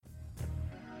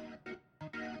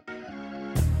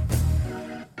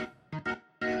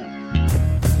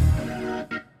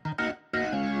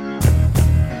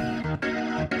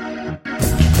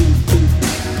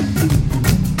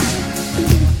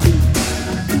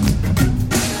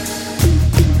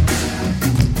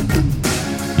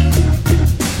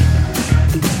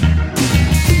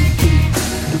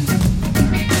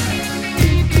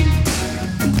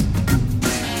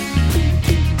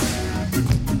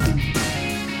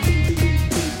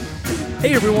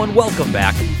Hey everyone, welcome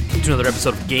back to another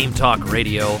episode of Game Talk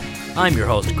Radio. I'm your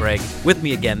host, Greg. With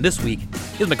me again this week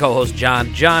is my co-host,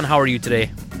 John. John, how are you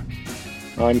today?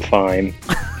 I'm fine.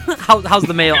 How's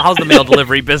the mail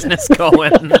delivery business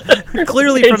going?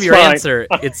 Clearly from your answer,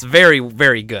 it's very,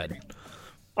 very good.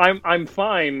 I'm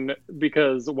fine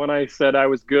because when I said I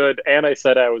was good and I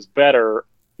said I was better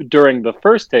during the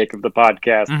first take of the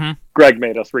podcast, Greg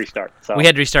made us restart. So we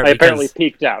had to restart. I apparently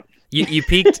peaked out. You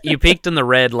peaked in the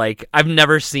red. Like, I've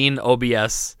never seen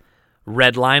OBS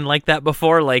red line like that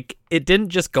before. Like, it didn't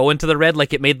just go into the red,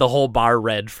 like it made the whole bar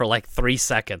red for like 3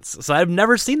 seconds. So I've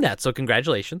never seen that. So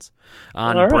congratulations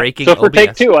on breaking So for OBS.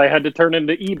 take 2, I had to turn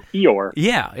into Eeyore.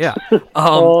 Yeah.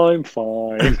 I'm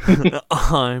fine.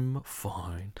 I'm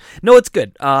fine. No, it's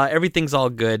good. Everything's all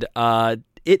good.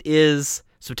 It is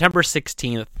September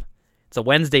 16th. It's a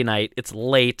Wednesday night. It's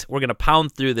late. We're going to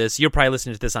pound through this. You're probably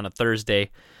listening to this on a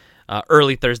Thursday.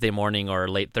 Early Thursday morning or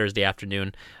late Thursday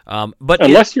afternoon, but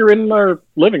unless you're in our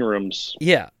living rooms,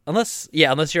 unless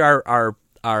you're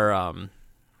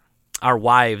our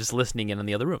wives listening in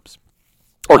the other rooms,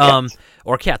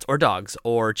 or cats, or dogs,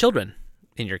 or children,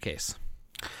 in your case.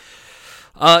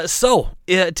 So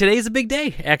today's a big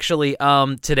day. Actually,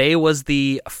 today was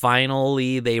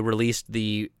finally they released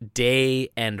the day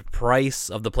and price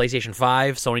of the PlayStation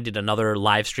 5. Sony did another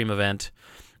live stream event.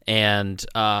 And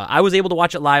I was able to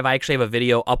watch it live. I actually have a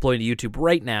video uploaded to YouTube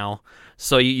right now,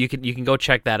 so you can go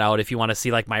check that out if you want to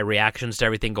see like my reactions to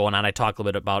everything going on. I talk a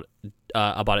little bit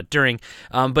about it during,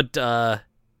 but I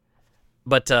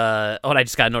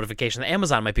just got a notification that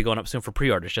Amazon might be going up soon for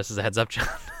pre-orders. Just as a heads up, John.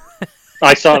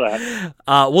 I saw that.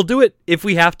 We'll do it if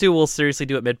we have to. We'll seriously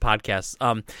do it mid-podcast.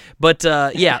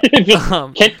 Yeah.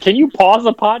 Can you pause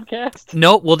a podcast?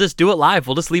 No, we'll just do it live.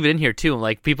 We'll just leave it in here too.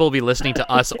 Like, people will be listening to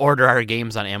us order our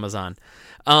games on Amazon.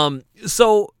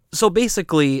 So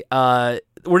basically, we're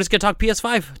just gonna talk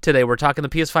PS5 today. We're talking the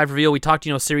PS5 reveal. We talked,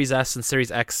 Series S and Series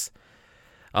X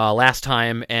last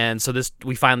time, and so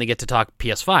we finally get to talk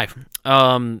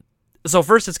PS5. So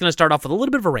first, it's gonna start off with a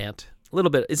little bit of a rant. A little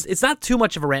bit. It's not too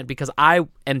much of a rant because I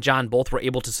and John both were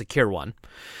able to secure one,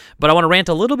 but I want to rant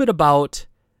a little bit about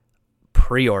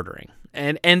pre-ordering.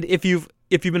 And if you've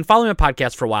been following my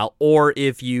podcast for a while, or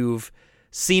if you've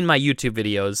seen my YouTube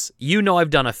videos, I've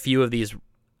done a few of these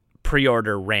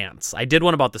pre-order rants. I did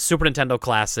one about the Super Nintendo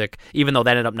Classic, even though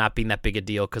that ended up not being that big a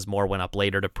deal because more went up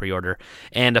later to pre-order,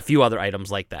 and a few other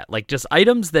items like that, like just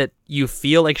items that you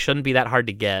feel like shouldn't be that hard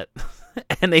to get.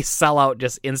 And they sell out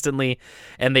just instantly,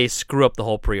 and they screw up the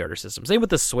whole pre-order system. Same with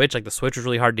the Switch. Like, the Switch was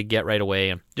really hard to get right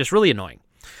away, and just really annoying.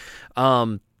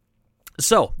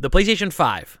 So, the PlayStation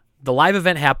 5. The live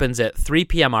event happens at 3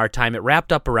 p.m. our time. It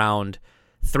wrapped up around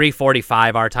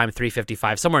 3:45 our time,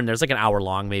 3:55, somewhere in there. It's like an hour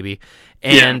long, maybe.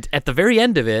 And at the very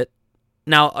end of it,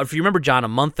 now, if you remember, John, a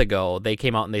month ago, they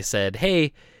came out and they said,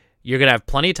 hey, you're going to have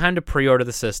plenty of time to pre-order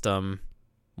the system.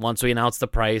 Once we announce the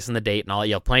price and the date and all,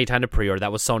 you have plenty of time to pre-order.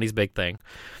 That was Sony's big thing.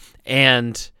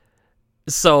 And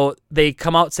so they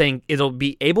come out saying it'll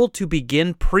be able to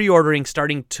begin pre-ordering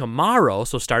starting tomorrow,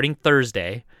 so starting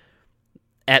Thursday,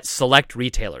 at select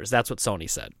retailers. That's what Sony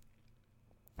said.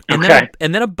 And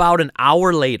then about an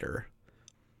hour later,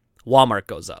 Walmart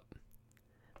goes up.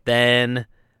 Then,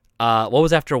 what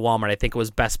was after Walmart? I think it was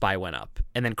Best Buy went up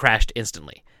and then crashed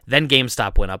instantly. Then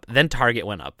GameStop went up. Then Target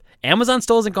went up. Amazon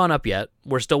still hasn't gone up yet.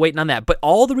 We're still waiting on that. But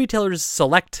all the retailers,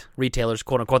 select retailers,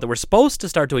 quote unquote, that were supposed to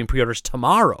start doing pre-orders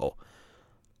tomorrow,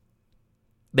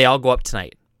 they all go up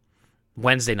tonight.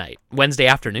 Wednesday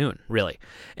afternoon, really.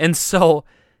 And so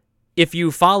if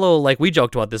you follow, like we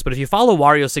joked about this, but if you follow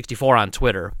Wario64 on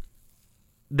Twitter,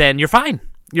 then you're fine.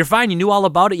 You're fine. You knew all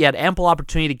about it. You had ample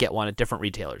opportunity to get one at different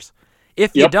retailers.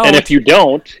 If you don't, and if you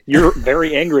don't, you're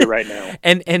very angry right now.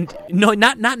 And no,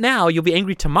 not now. You'll be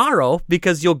angry tomorrow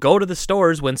because you'll go to the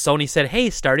stores when Sony said, "Hey,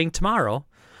 starting tomorrow,"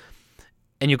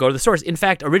 and you go to the stores. In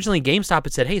fact, originally GameStop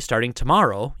had said, "Hey, starting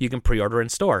tomorrow, you can pre-order in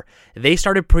store." They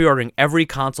started pre-ordering every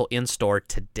console in store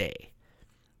today,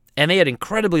 and they had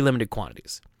incredibly limited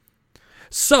quantities.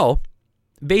 So,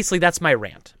 basically, that's my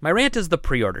rant. My rant is the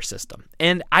pre-order system.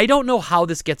 And I don't know how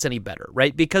this gets any better,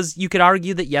 right? Because you could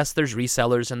argue that, yes, there's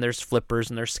resellers and there's flippers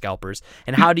and there's scalpers.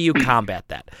 And how do you combat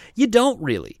that? You don't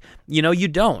really. You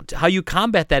don't. How you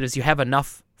combat that is you have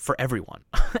enough for everyone.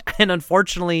 And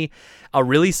unfortunately, a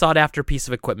really sought-after piece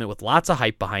of equipment with lots of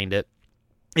hype behind it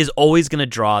is always going to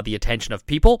draw the attention of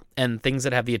people, and things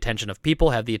that have the attention of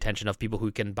people have the attention of people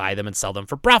who can buy them and sell them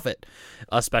for profit,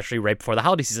 especially right before the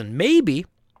holiday season. Maybe,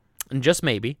 and just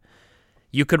maybe,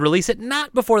 you could release it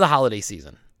not before the holiday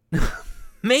season.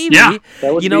 Maybe. Yeah,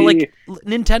 that would be... like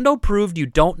Nintendo proved you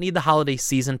don't need the holiday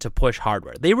season to push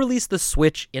hardware. They released the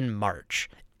Switch in March.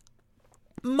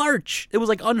 March. It was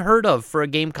like unheard of for a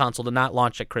game console to not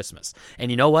launch at Christmas.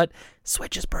 And you know what?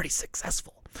 Switch is pretty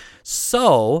successful.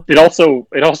 So it also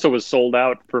was sold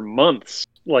out for months.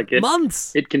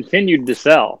 Months. It continued to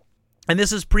sell. And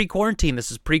this is pre-quarantine.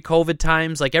 This is pre-COVID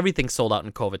times. Like, everything's sold out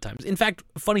in COVID times. In fact,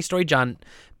 funny story, John,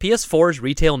 PS4s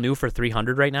retail new for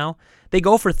 $300 right now. They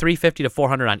go for $350 to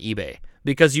 $400 on eBay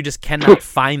because you just cannot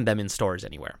find them in stores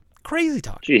anywhere. Crazy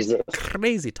talk. Jesus.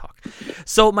 Crazy talk.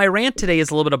 So my rant today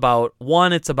is a little bit about,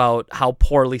 one, it's about how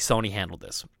poorly Sony handled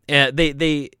this.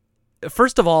 They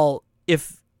first of all,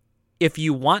 if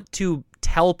you want to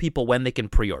tell people when they can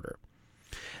pre-order,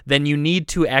 then you need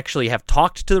to actually have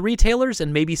talked to the retailers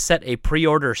and maybe set a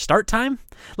pre-order start time.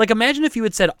 Like, imagine if you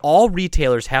had said all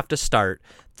retailers have to start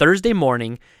Thursday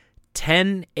morning,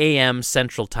 10 a.m.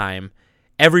 Central Time.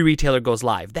 Every retailer goes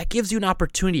live. That gives you an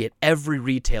opportunity at every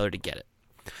retailer to get it.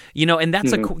 You know, and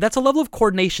that's a level of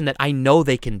coordination that I know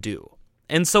they can do.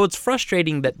 And so it's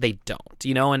frustrating that they don't,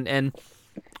 you know, and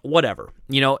whatever.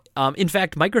 You know, in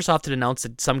fact, Microsoft had announced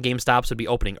that some GameStops would be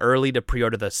opening early to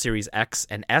pre-order the Series X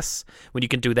and S, when you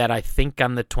can do that, I think,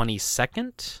 on the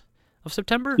 22nd of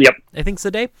September. Yep. I think's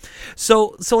the day.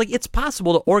 So like, it's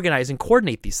possible to organize and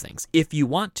coordinate these things if you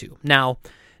want to. Now,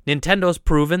 Nintendo's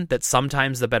proven that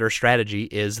sometimes the better strategy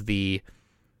is the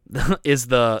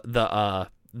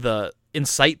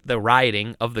incite the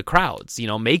rioting of the crowds. You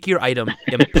know, make your item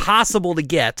impossible to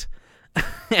get,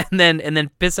 and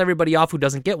then piss everybody off who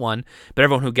doesn't get one, but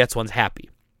everyone who gets one's happy.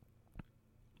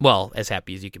 Well, as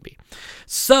happy as you can be.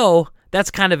 So that's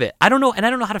kind of it. I don't know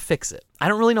how to fix it. I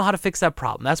don't really know how to fix that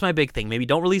problem. That's my big thing. Maybe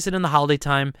don't release it in the holiday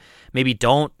time. Maybe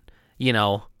don't, you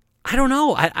know, I don't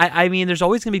know. I mean, there's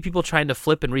always going to be people trying to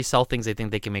flip and resell things they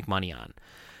think they can make money on.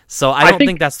 So I don't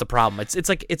think that's the problem. It's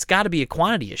like, it's got to be a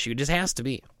quantity issue. It just has to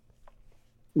be.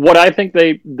 What I think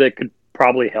that could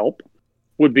probably help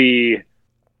would be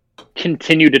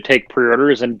continue to take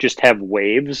pre-orders and just have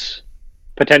waves,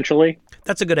 potentially.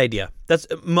 That's a good idea. That's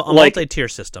a multi-tier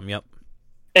system, yep.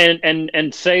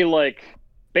 And say, like,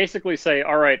 basically say,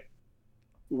 all right,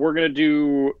 we're going to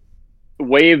do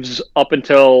waves up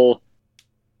until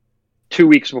 2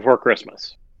 weeks before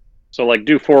Christmas. So, like,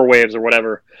 do 4 waves or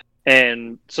whatever.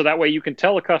 And so that way you can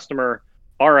tell a customer,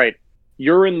 all right,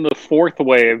 you're in the 4th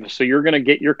wave, so you're going to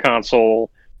get your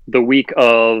console the week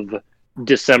of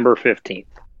December 15th.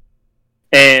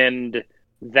 And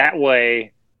that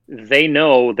way they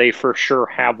know they for sure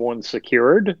have one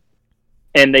secured,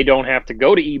 and they don't have to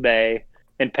go to eBay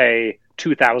and pay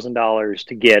 $2,000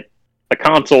 to get a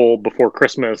console before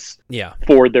Christmas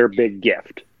for their big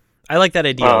gift. I like that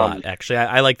idea a lot, actually.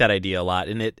 I like that idea a lot.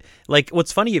 And it, like,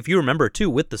 what's funny, if you remember, too,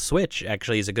 with the Switch,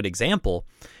 actually, is a good example.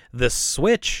 The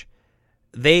Switch,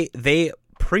 they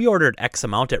pre-ordered X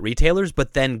amount at retailers,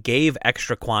 but then gave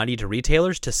extra quantity to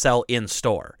retailers to sell in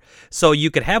store. So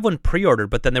you could have one pre-ordered,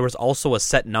 but then there was also a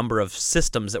set number of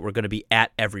systems that were going to be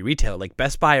at every retailer. Like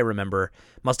Best Buy, I remember,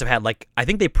 must have had, like, I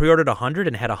think they pre-ordered 100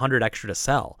 and had 100 extra to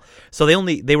sell. So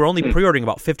they were only pre-ordering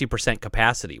about 50%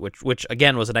 capacity, which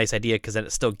again was a nice idea, because then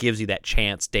it still gives you that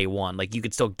chance day one. Like, you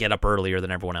could still get up earlier than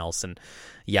everyone else and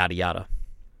yada yada.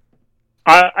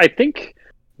 I think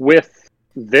with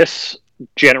this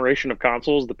generation of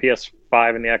consoles, the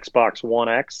PS5 and the Xbox One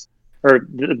X, or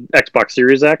the Xbox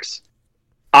Series X,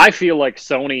 I feel like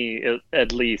Sony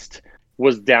at least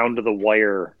was down to the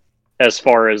wire as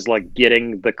far as, like,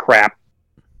 getting the crap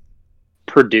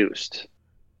produced.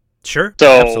 Sure,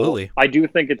 so absolutely. I do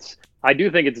think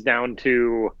it's down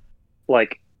to,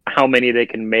 like, how many they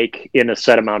can make in a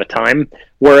set amount of time.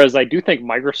 Whereas I do think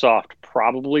Microsoft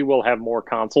probably will have more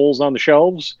consoles on the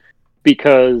shelves,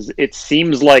 because it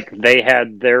seems like they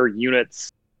had their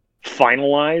units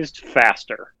finalized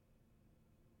faster.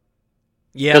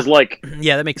 Yeah, because, like,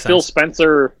 yeah, that makes sense. Phil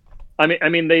Spencer, I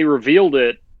mean, they revealed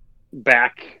it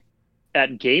back at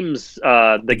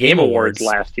the Game Awards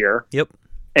last year. Yep.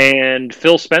 And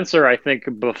Phil Spencer, I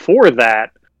think before that,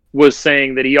 was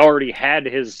saying that he already had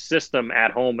his system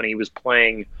at home and he was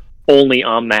playing only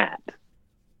on that.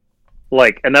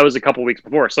 Like, and that was a couple weeks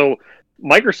before. So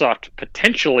Microsoft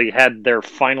potentially had their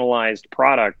finalized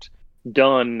product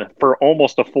done for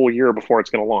almost a full year before it's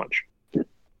going to launch.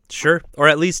 Sure, or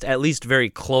at least very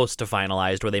close to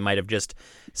finalized, where they might have just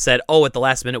said, "Oh, at the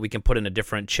last minute we can put in a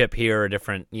different chip here, a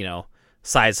different, you know,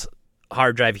 size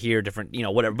hard drive here, different, you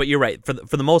know, whatever." But you're right. For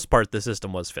the most part, the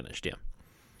system was finished. Yeah.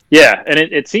 Yeah, and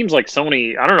it seems like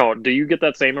Sony. I don't know. Do you get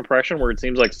that same impression where it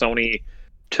seems like Sony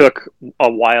took a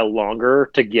while longer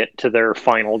to get to their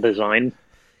final design?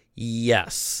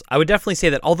 Yes, I would definitely say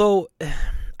that. Although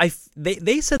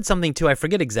they said something too, I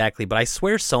forget exactly, but I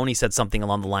swear Sony said something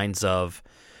along the lines of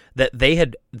that they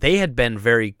had been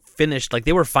very finished, like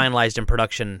they were finalized in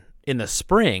production in the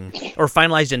spring, or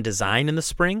finalized in design in the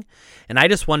spring, and I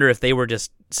just wonder if they were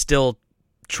just still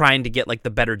trying to get like the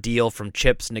better deal from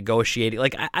chips, negotiating.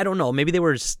 Like I don't know, maybe they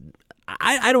were.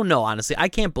 I don't know, honestly. I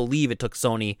can't believe it took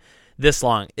Sony this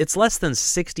long. It's less than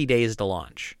 60 days to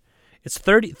launch. It's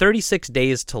 36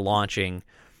 days to launching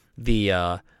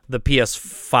the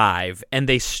PS5, and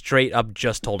they straight up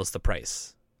just told us the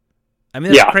price. I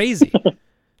mean, that's crazy.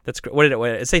 What did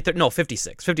it say?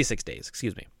 56 days.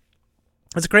 Excuse me.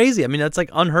 That's crazy. I mean, that's like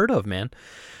unheard of, man.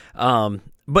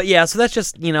 But yeah, so that's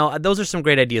just, those are some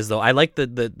great ideas, though. I like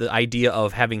the idea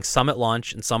of having some at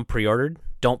launch and some pre-ordered.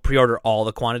 Don't pre-order all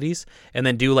the quantities, and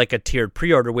then do like a tiered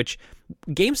pre-order, which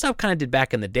GameStop kind of did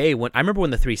back in the day. When I remember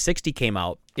when the 360 came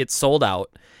out, it sold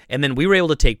out, and then we were able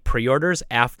to take pre-orders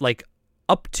after, like,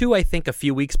 up to, I think, a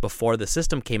few weeks before the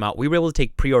system came out. We were able to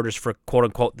take pre-orders for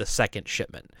quote-unquote the second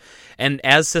shipment. And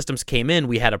as systems came in,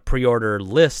 we had a pre-order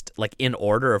list, like in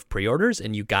order of pre-orders,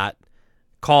 and you got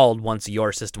called once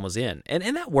your system was in.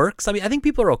 And that works. I mean, I think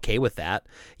people are okay with that,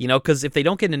 because if they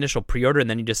don't get an initial pre-order and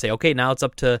then you just say, okay, now it's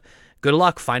up to good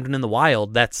luck, find one in the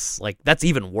wild, that's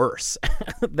even worse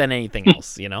than anything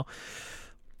else,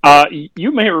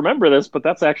 You may remember this, but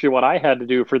that's actually what I had to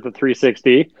do for the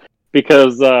 360,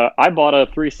 because I bought a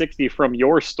 360 from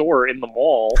your store in the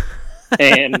mall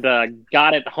and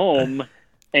got it home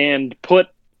and put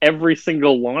every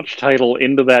single launch title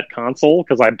into that console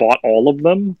because I bought all of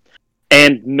them,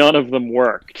 and none of them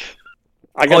worked.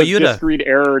 I got a disk read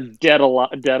error dead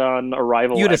on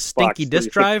arrival. You had a Xbox stinky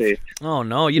disk drive? Oh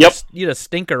no, you had a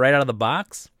stinker right out of the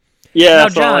box? Yeah, now,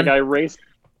 so John, I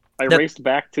raced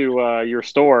back to your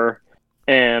store,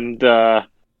 and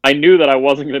I knew that I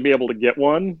wasn't going to be able to get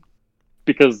one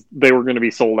because they were going to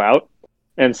be sold out.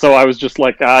 And so I was just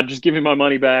like, just give me my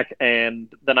money back. And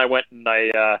then I went and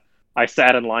I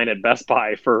sat in line at Best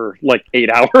Buy for like 8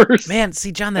 hours. Man,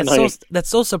 see, John, that's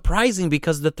so surprising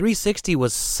because the 360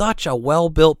 was such a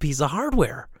well-built piece of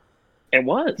hardware. It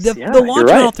was. The launch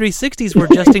model 360s were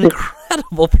just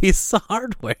incredible pieces of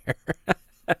hardware.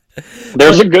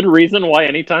 There's a good reason why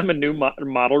anytime a new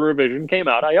model revision came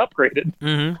out, I upgraded.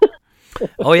 Mm-hmm.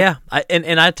 Oh yeah,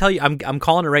 and I tell you, I'm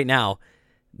calling it right now.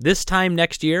 This time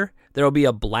next year, there will be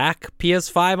a black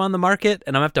PS5 on the market,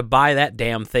 and I'm going to have to buy that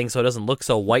damn thing so it doesn't look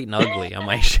so white and ugly on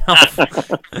my shelf.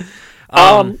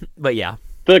 But yeah.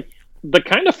 The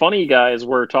kind of funny guys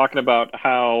were talking about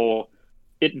how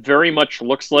it very much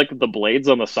looks like the blades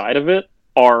on the side of it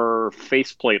are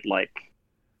faceplate-like.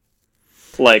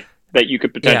 Like, that you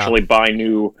could potentially buy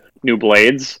new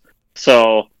blades.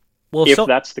 So,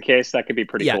 that's the case, that could be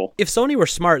pretty cool. If Sony were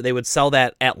smart, they would sell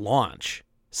that at launch.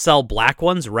 Sell black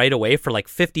ones right away for like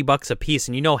 $50 a piece,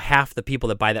 and half the people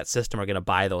that buy that system are going to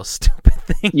buy those stupid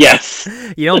things. Yes.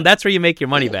 That's where you make your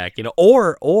money back,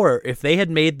 or if they had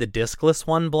made the discless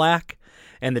one black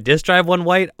and the disc drive one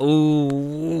white,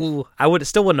 ooh, I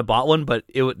wouldn't have bought one, but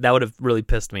that would have really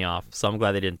pissed me off. So I'm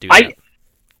glad they didn't do that.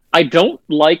 I don't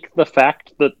like the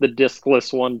fact that the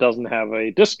discless one doesn't have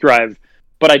a disc drive,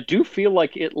 but I do feel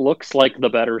like it looks like the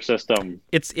better system.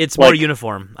 It's more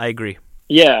uniform. I agree.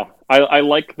 Yeah, I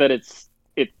like that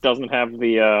it doesn't have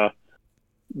the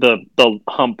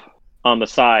hump on the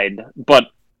side, but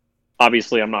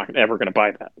obviously I'm not ever going to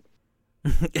buy that.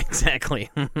 Exactly.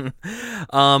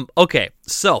 Okay,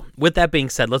 so with that being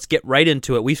said, let's get right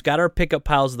into it. We've got our pickup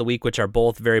piles of the week, which are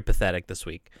both very pathetic this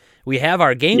week. We have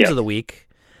our games of the week,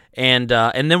 and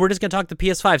then we're just going to talk the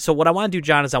PS5. So what I want to do,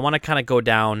 John, is I want to kind of go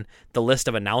down the list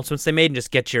of announcements they made and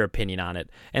just get your opinion on it.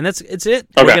 And it's it.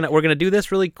 Okay. We're gonna do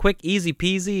this really quick, easy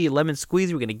peasy, lemon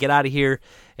squeezy. We're gonna get out of here,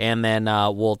 and then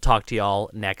we'll talk to y'all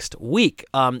next week.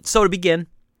 So to begin,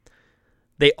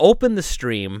 they opened the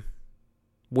stream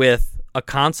with a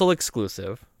console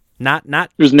exclusive. Not. It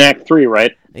was Knack 3,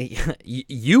 right?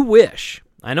 You wish.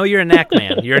 I know you're a Knack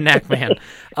man. You're a Knack man.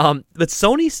 But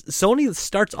Sony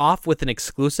starts off with an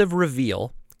exclusive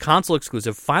reveal, console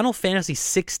exclusive, Final Fantasy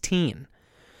 16.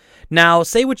 Now,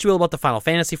 say what you will about the Final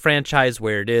Fantasy franchise,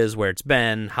 where it is, where it's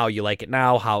been, how you like it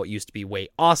now, how it used to be way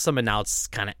awesome, and now it's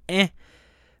kind of eh.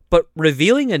 But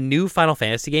revealing a new Final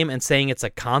Fantasy game and saying it's a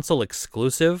console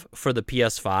exclusive for the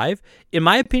PS5, in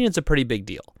my opinion, it's a pretty big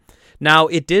deal. Now,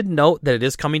 it did note that it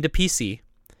is coming to PC,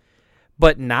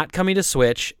 but not coming to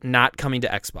Switch, not coming to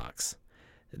Xbox.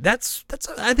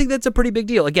 I think that's a pretty big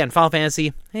deal. Again, Final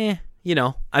Fantasy,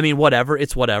 whatever.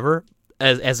 It's whatever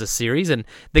as a series, and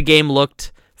the game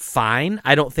looked fine.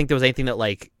 I don't think there was anything that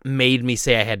like made me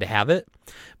say I had to have it.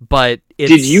 But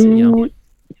it's,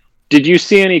 did you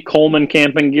see any Coleman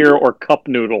camping gear or cup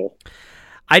noodle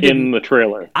in the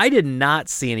trailer? I did not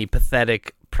see any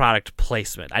pathetic product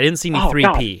placement. I didn't see any Oh,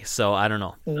 3P, so I don't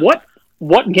know.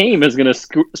 What game is going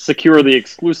to secure the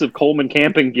exclusive Coleman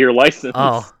Camping Gear license?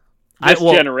 Oh, this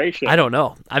generation. I don't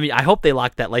know. I mean, I hope they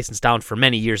lock that license down for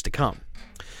many years to come.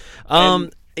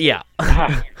 Yeah.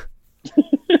 But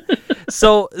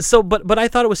I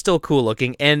thought it was still cool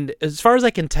looking, and as far as I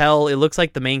can tell, it looks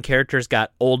like the main character's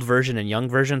got old version and young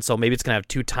version, so maybe it's gonna have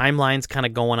two timelines kind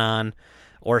of going on,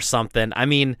 or something. I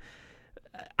mean,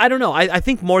 I don't know. I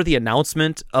think more the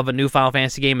announcement of a new Final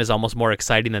Fantasy game is almost more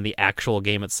exciting than the actual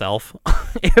game itself,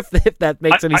 if that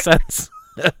makes any sense.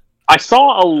 I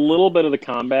saw a little bit of the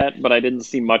combat, but I didn't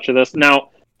see much of this. Now,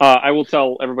 I will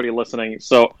tell everybody listening,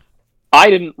 so I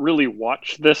didn't really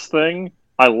watch this thing.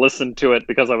 I listened to it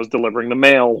because I was delivering the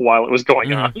mail while it was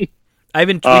going on.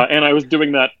 And I was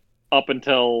doing that up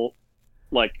until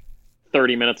like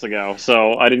 30 minutes ago,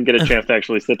 so I didn't get a chance to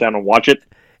actually sit down and watch it.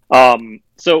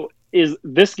 So is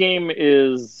this game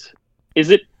is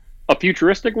it a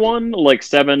futuristic one like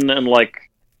 7 and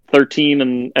like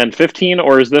 13 and 15,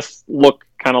 or is this look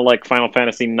kind of like Final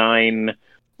Fantasy 9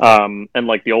 and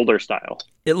like the older style?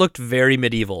 It looked very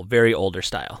medieval, very older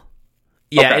style.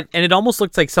 Yeah, okay. And it almost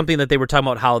looked like something that they were talking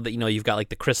about, how that, you know, you've got like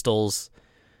the crystals,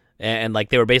 and like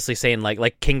they were basically saying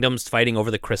like kingdoms fighting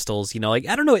over the crystals. You know, like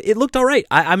I don't know, it looked all right.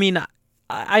 I mean,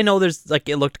 I know there's like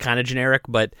it looked kind of generic,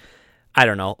 but I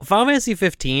don't know. Final Fantasy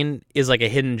 15 is like a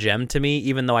hidden gem to me,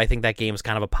 even though I think that game's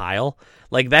kind of a pile.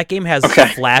 Like that game has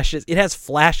flashes. It has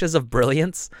flashes of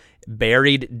brilliance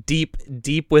buried deep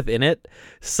within it.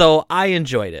 So I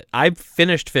enjoyed it. I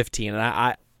finished 15,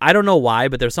 and I don't know why,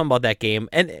 but there's something about that game,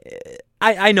 and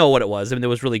I know what it was. I mean, there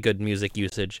was really good music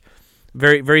usage,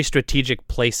 very very strategic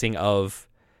placing of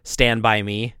Stand By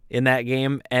Me in that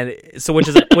game, and so which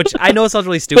I know sounds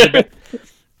really stupid, but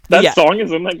that song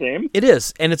is in that game. It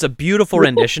is, and it's a beautiful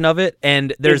rendition of it.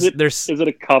 And there's is it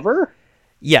a cover?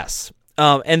 Yes,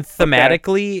 and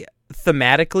thematically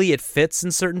it fits in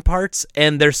certain parts,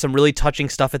 and there's some really touching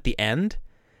stuff at the end,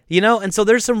 you know. And so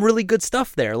there's some really good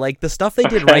stuff there. Like the stuff they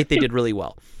did right, they did really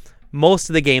well. Most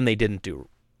of the game they didn't do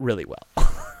really well.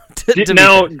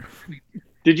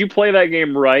 Did you play that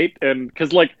game right? And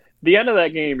because like the end of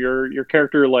that game, your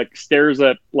character like stares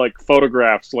at like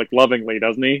photographs like lovingly,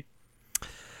 doesn't he?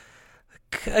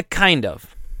 Kind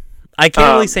of. I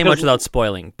can't really say much without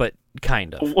spoiling, but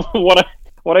kind of. What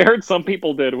I heard some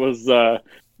people did was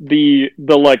the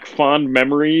like fond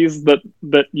memories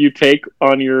that you take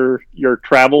on your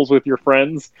travels with your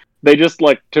friends. They just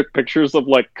like took pictures of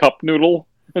like cup noodle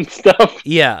and stuff.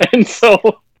 Yeah. And so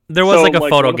there was like a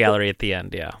photo gallery at the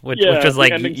end, yeah, which was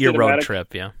like your road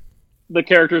trip, yeah. The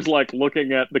character's like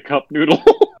looking at the cup noodle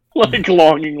like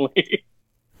longingly.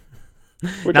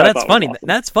 Now that's funny. Awesome.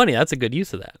 That's funny. That's a good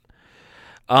use of that.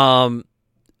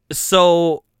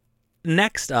 So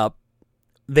next up,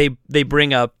 they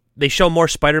show more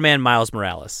Spider-Man Miles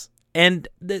Morales. And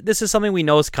this is something we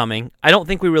know is coming. I don't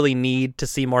think we really need to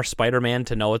see more Spider-Man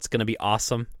to know it's going to be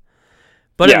awesome.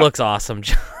 But it looks awesome,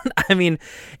 John. I mean,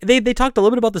 they talked a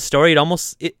little bit about the story.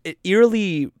 It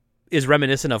eerily is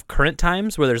reminiscent of current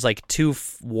times, where there's like two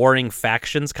warring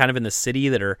factions kind of in the city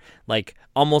that are like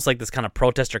almost like this kind of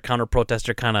protester counter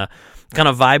protester kind of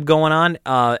vibe going on.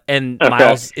 And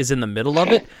Miles is in the middle of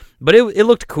it. But it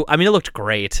looked cool. I mean, it looked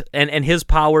great, and his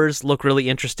powers look really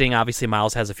interesting. Obviously,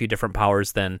 Miles has a few different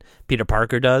powers than Peter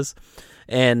Parker does.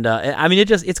 And I mean,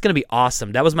 it's going to be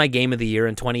awesome. That was my game of the year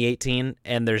in 2018,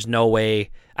 and there's no way.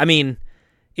 I mean,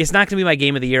 it's not going to be my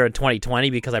game of the year in 2020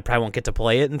 because I probably won't get to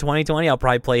play it in 2020. I'll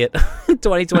probably play it in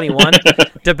 2021,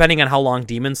 depending on how long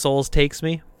Demon's Souls takes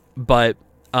me. But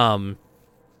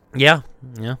yeah,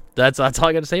 that's all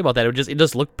I got to say about that. It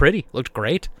just looked pretty, looked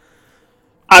great.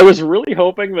 I was really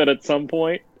hoping that at some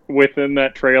point within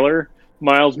that trailer,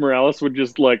 Miles Morales would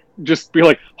just be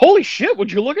like, "Holy shit!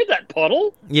 Would you look at that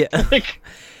puddle?" Yeah, like,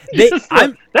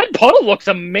 that puddle looks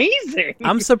amazing.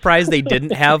 I'm surprised they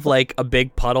didn't have like a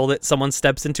big puddle that someone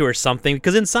steps into or something.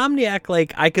 Because Insomniac,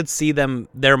 like, I could see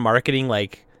their marketing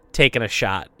like taking a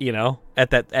shot, you know, at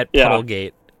Puddle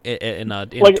Gate in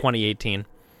 2018.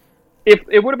 If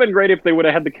it would have been great if they would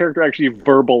have had the character actually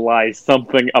verbalize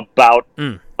something about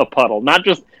a puddle, not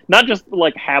just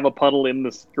like have a puddle in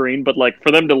the screen, but like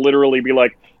for them to literally be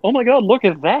like, "Oh my god, look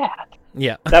at that!"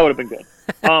 Yeah, that would have been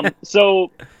good. So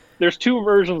there's two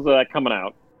versions of that coming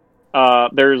out.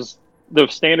 There's the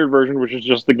standard version, which is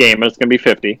just the game, and it's going to be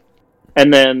 $50,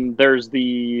 and then there's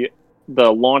the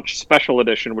launch special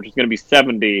edition, which is going to be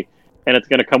 $70. And it's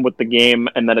going to come with the game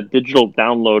and then a digital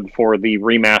download for the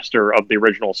remaster of the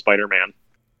original Spider-Man.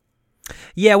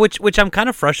 Yeah, which I'm kind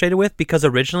of frustrated with, because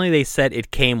originally they said it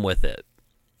came with it.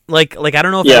 Like I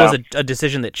don't know if that was a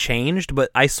decision that changed, but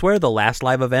I swear the last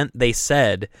live event they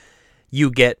said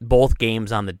you get both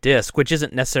games on the disc, which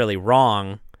isn't necessarily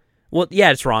wrong. Well,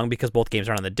 yeah, it's wrong because both games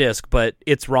are on the disc, but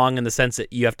it's wrong in the sense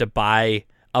that you have to buy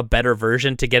a better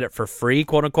version to get it for free,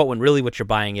 quote unquote, when really what you're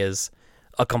buying is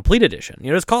a complete edition. You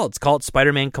know what it's called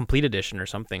Spider-Man Complete Edition or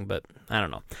something, but I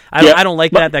don't know. I don't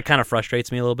like that. That kind of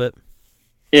frustrates me a little bit.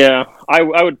 Yeah,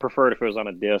 I would prefer it if it was on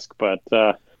a disc, but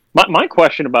my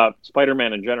question about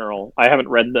Spider-Man in general, I haven't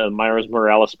read the Miles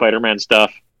Morales Spider-Man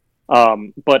stuff,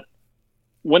 but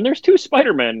when there's two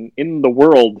Spider-Men in the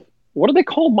world, what do they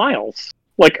call Miles?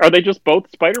 Like, are they just both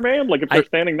Spider-Man? Like, if they're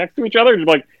standing next to each other, just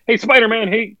like, hey, Spider-Man,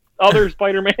 hey, other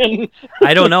Spider-Man.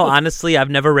 I don't know. Honestly, I've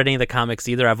never read any of the comics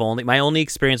either. My only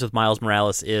experience with Miles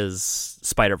Morales is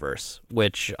Spider-Verse,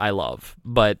 which I love,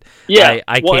 but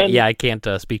I can't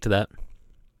speak to that.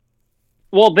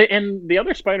 Well, the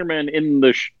other Spider-Man in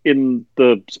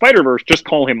the Spider-Verse just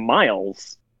call him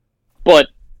Miles, but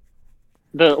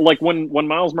when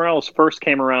Miles Morales first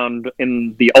came around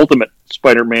in the Ultimate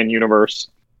Spider-Man universe,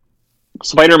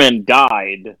 Spider-Man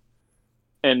died,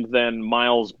 and then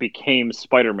Miles became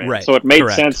Spider-Man. Right, so it made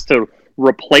correct. sense to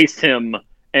replace him,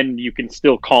 and you can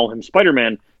still call him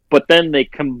Spider-Man. But then they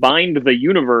combined the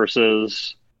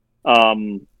universes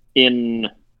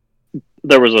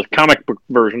there was a comic book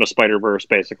version of Spider-Verse,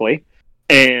 basically,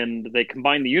 and they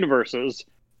combined the universes,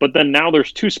 but then now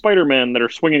there's two Spider-Men that are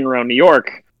swinging around New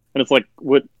York, and it's like,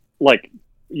 what, like,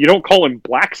 you don't call him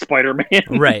Black Spider-Man.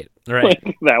 Right. Like,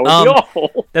 that would be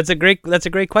awful. That's a great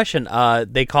question.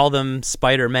 They call them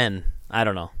Spider-Men. I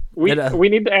don't know. We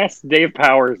need to ask Dave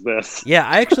Powers this.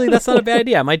 Yeah, that's not a bad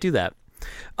idea. I might do that.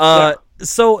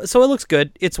 So it looks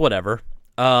good. It's whatever.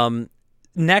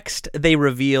 Next, they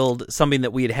revealed something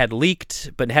that we had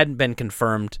leaked but hadn't been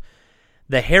confirmed.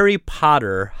 The Harry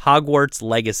Potter Hogwarts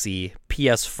Legacy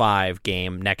PS5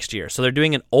 game next year. So they're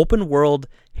doing an open world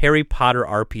Harry Potter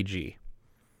RPG.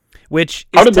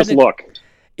 How did this look?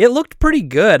 It looked pretty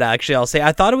good, actually, I'll say.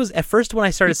 I thought it was, at first when I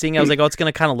started seeing it, I was like, oh, it's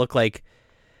going to kind of look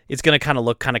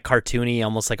cartoony,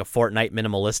 almost like a Fortnite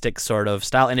minimalistic sort of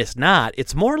style. And it's not.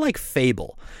 It's more like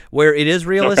Fable, where it is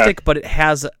realistic, but it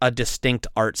has a distinct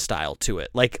art style to it.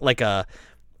 Like a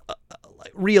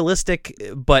realistic,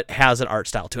 but has an art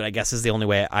style to it, I guess is the only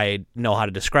way I know how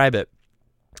to describe it.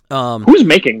 Who's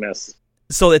making this?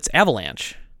 So it's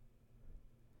Avalanche.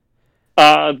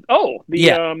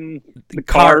 The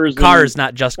Cars,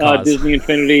 not Just Cause. Disney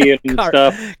Infinity and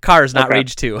stuff. Cars, not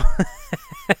Rage 2.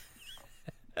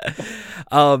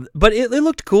 But it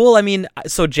looked cool. I mean,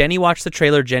 so Jenny watched the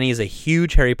trailer. Jenny is a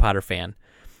huge Harry Potter fan.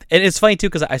 And it's funny, too,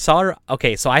 because I saw her...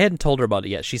 Okay, so I hadn't told her about it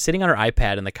yet. She's sitting on her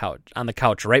iPad on the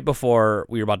couch right before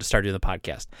we were about to start doing the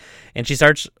podcast. And she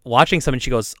starts watching something, and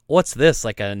she goes, what's this,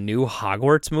 like a new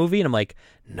Hogwarts movie? And I'm like,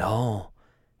 no,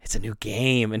 it's a new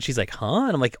game. And she's like, huh?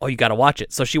 And I'm like, oh, you got to watch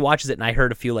it. So she watches it, and I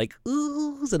heard a few, like,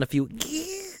 oohs and a few...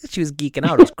 She was geeking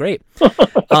out. It was great.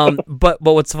 But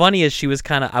what's funny is she was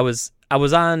kind of... I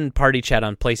was on party chat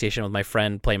on PlayStation with my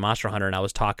friend playing Monster Hunter, and I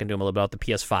was talking to him a little bit about the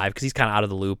PS5 because he's kind of out of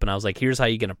the loop. And I was like, here's how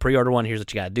you're going to pre-order one. Here's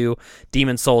what you got to do.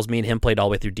 Demon Souls, me and him played all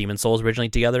the way through Demon Souls originally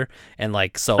together. And I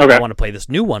want to play this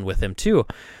new one with him too.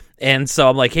 And so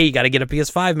I'm like, hey, you got to get a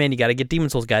PS5, man. You got to get Demon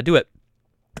Souls. Got to do it.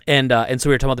 And so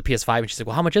we were talking about the PS5, and she's like,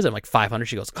 well, how much is it? I'm like, $500.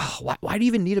 She goes, oh, why do you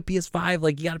even need a PS5?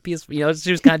 Like, you got a PS,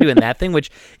 she was kind of doing that thing, which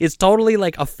is totally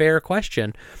like a fair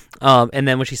question. And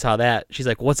then when she saw that, she's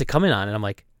like, what's it coming on? And I'm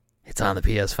like, it's on the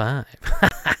PS5.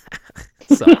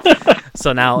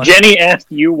 so now Jenny asked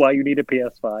you why you need a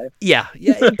PS5. Yeah,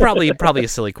 probably a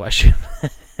silly question.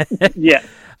 Yeah,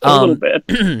 a little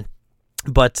bit.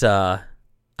 But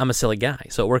I'm a silly guy,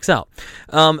 so it works out.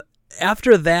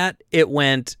 After that, it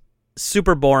went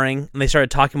super boring, and they started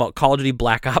talking about Call of Duty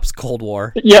Black Ops Cold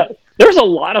War. Yeah, there's a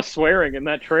lot of swearing in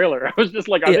that trailer. I was just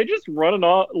like, are they just running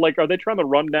off? Like, are they trying to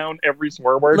run down every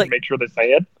swear word and make sure they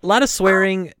say it? A lot of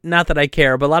swearing, not that I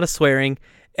care, but a lot of swearing.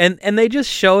 And they just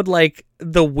showed, like,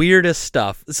 the weirdest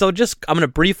stuff. So I'm going to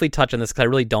briefly touch on this because I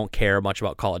really don't care much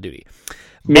about Call of Duty.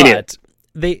 But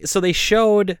they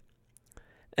showed...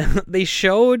 They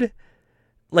showed...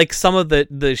 like some of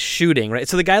the shooting, right?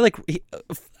 So the guy, like,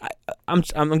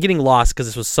 I'm getting lost because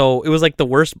it was like the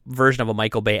worst version of a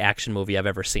Michael Bay action movie I've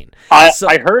ever seen.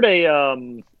 I heard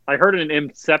an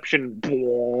Inception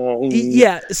noise.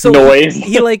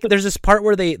 He like, there's this part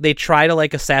where they try to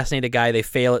like assassinate a guy, they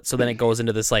fail it, so then it goes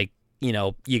into this like,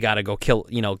 you gotta go kill,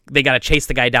 they gotta chase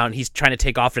the guy down. He's trying to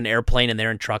take off in an airplane and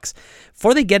they're in trucks.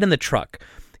 Before they get in the truck,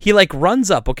 he like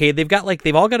runs up. Okay,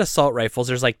 they've all got assault rifles.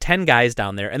 There's like 10 guys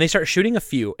down there, and they start shooting a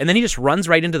few, and then he just runs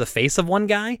right into the face of one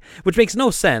guy, which makes no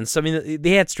sense. I mean,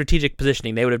 they had strategic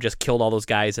positioning. They would have just killed all those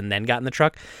guys and then got in the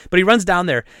truck. But he runs down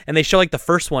there, and they show like the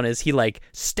first one is he like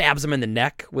stabs him in the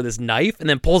neck with his knife, and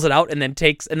then pulls it out, and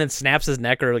then snaps his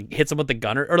neck or like hits him with the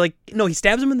gun, or like no, he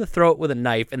stabs him in the throat with a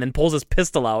knife, and then pulls his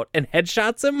pistol out and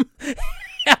headshots him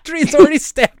after he's already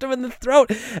stabbed him in the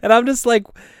throat. And I'm just like,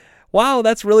 wow,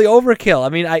 that's really overkill. I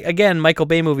mean, again, Michael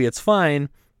Bay movie, it's fine,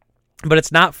 but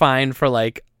it's not fine for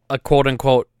like a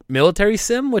quote-unquote military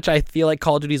sim, which I feel like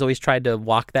Call of Duty's always tried to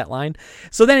walk that line.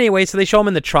 So then anyway, so they show him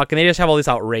in the truck, and they just have all this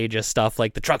outrageous stuff,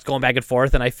 like the truck's going back and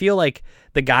forth, and I feel like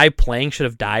the guy playing should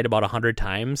have died about 100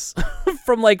 times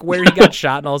from like where he got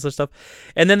shot and all this other stuff.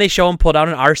 And then they show him pull out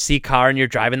an RC car, and you're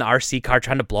driving the RC car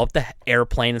trying to blow up the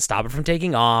airplane and stop it from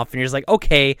taking off, and you're just like,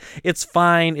 okay, it's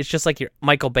fine. It's just like your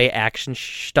Michael Bay action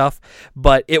stuff,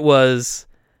 but it was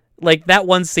like that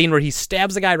one scene where he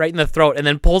stabs the guy right in the throat and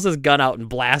then pulls his gun out and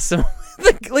blasts him.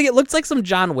 Like it looks like some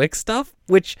John Wick stuff,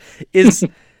 which is,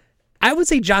 I would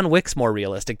say John Wick's more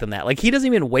realistic than that. Like he doesn't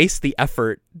even waste the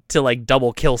effort to like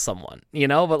double kill someone, you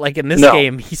know. But like in this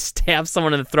game, he stabs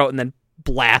someone in the throat and then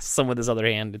blasts them with his other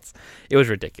hand. It was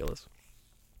ridiculous.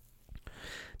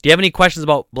 Do you have any questions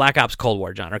about Black Ops Cold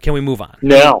War, John, or can we move on?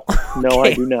 No,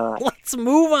 okay. I do not. Let's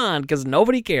move on because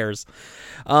nobody cares.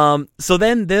 So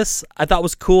then this I thought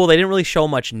was cool. They didn't really show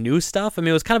much new stuff. I mean,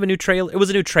 it was kind of a new trailer. It was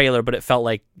a new trailer, but it felt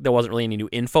like there wasn't really any new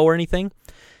info or anything.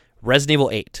 Resident Evil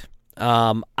 8.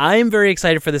 I'm very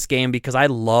excited for this game because I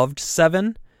loved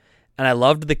 7, and I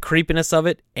loved the creepiness of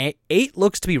it. 8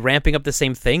 looks to be ramping up the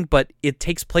same thing, but it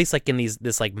takes place like in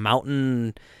this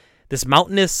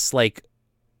mountainous like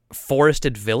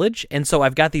forested village, and so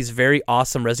I've got these very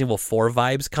awesome Resident Evil 4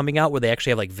 vibes coming out where they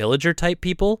actually have like villager type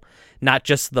people, not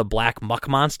just the black muck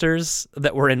monsters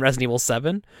that were in Resident Evil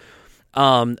 7.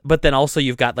 But then also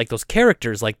you've got like those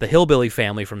characters like the hillbilly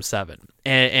family from 7,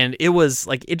 and it was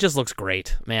like, it just looks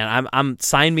great, man. I'm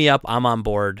sign me up. I'm on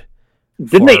board.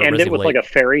 Didn't they end it with like a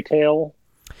fairy tale?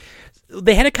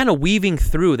 They had it kind of weaving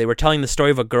through. They were telling the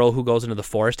story of a girl who goes into the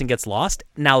forest and gets lost.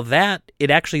 Now that,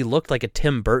 it actually looked like a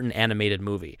Tim Burton animated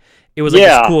movie. It was like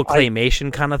this cool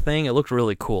claymation kind of thing. It looked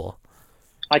really cool.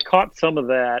 I caught some of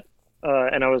that,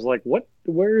 and I was like, what?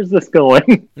 Where is this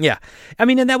going? Yeah. I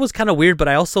mean, and that was kind of weird, but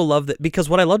I also loved that because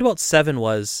what I loved about 7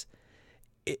 was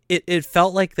it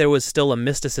felt like there was still a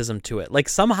mysticism to it. Like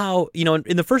somehow, you know,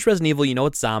 in the first Resident Evil, you know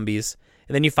it's zombies,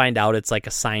 and then you find out it's like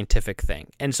a scientific thing.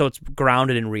 And so it's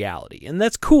grounded in reality. And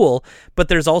that's cool, but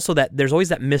there's always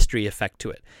that mystery effect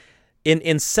to it.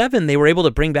 In 7, they were able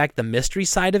to bring back the mystery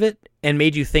side of it and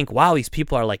made you think, wow, these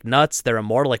people are like nuts, they're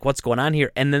immortal, like what's going on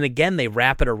here? And then again, they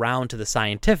wrap it around to the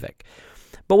scientific.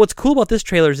 But what's cool about this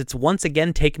trailer is it's once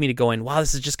again taking me to going, wow,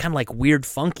 this is just kind of like weird,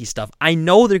 funky stuff. I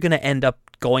know they're going to end up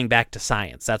going back to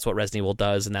science. That's what Resident Evil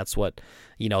does, and that's what,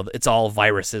 you know, it's all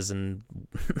viruses and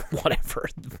whatever.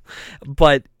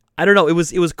 But I don't know, it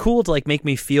was cool to like make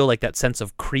me feel like that sense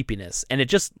of creepiness, and it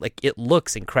just like, it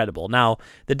looks incredible. Now,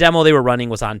 the demo they were running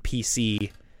was on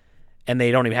PC, and they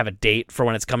don't even have a date for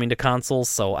when it's coming to consoles,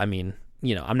 so I mean,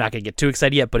 you know, I'm not going to get too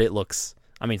excited yet, but it looks,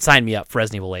 I mean, sign me up for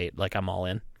Resident Evil 8, like I'm all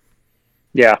in.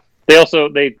 Yeah.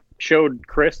 They showed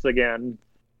Chris again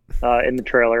in the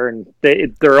trailer, and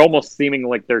they're almost seeming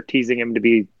like they're teasing him to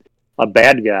be a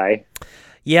bad guy.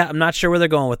 Yeah, I'm not sure where they're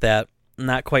going with that. I'm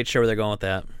not quite sure where they're going with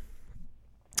that.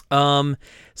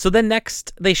 So then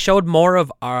next they showed more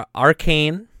of our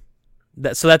Arcane.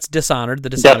 So that's Dishonored, the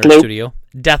Dishonored studio.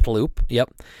 Deathloop. Yep.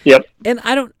 And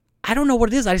I don't know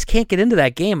what it is. I just can't get into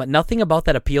that game. Nothing about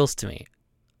that appeals to me.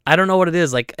 I don't know what it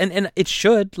is. Like, and it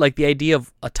should, like the idea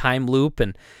of a time loop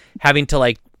and having to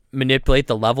like manipulate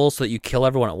the levels so that you kill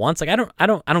everyone at once. Like, I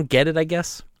don't get it, I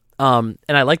guess. And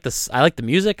I like the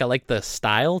music. I like the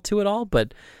style to it all,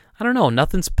 but I don't know.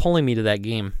 Nothing's pulling me to that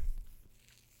game.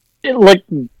 Like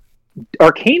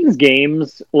Arcane's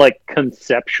games, like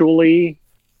conceptually,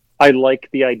 I like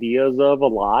the ideas of a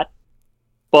lot,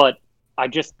 but I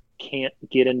just can't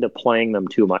get into playing them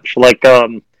too much. Like,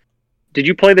 did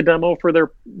you play the demo for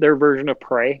their version of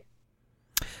Prey?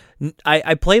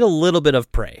 I played a little bit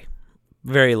of Prey,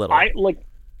 very little.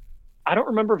 I don't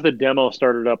remember if the demo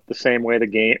started up the same way the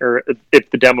game, or if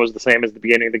the demo is the same as the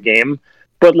beginning of the game.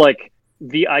 But like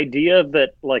the idea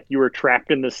that like you were trapped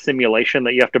in this simulation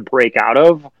that you have to break out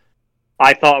of,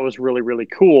 I thought was really, really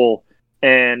cool.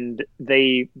 And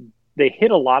they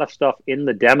hit a lot of stuff in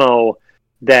the demo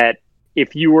that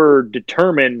if you were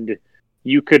determined,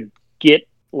 you could get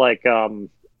like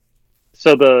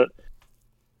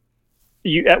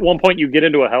you at one point you get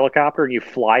into a helicopter and you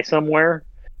fly somewhere,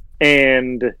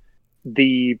 and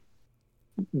the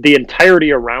the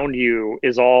entirety around you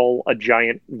is all a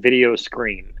giant video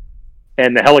screen,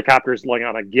 and the helicopter's like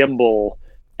on a gimbal,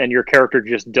 and your character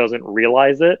just doesn't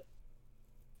realize it,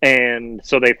 and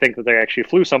so they think that they actually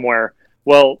flew somewhere.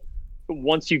 Well,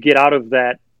 once you get out of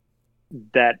that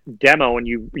demo,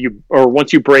 and or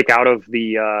once you break out of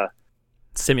the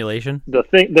simulation,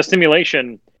 the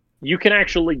simulation, you can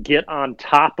actually get on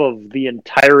top of the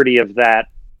entirety of that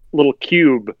little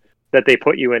cube that they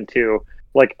put you into,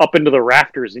 like up into the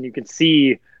rafters, and you can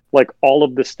see like all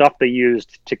of the stuff they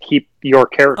used to keep your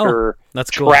character that's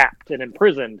trapped cool. and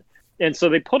imprisoned. And so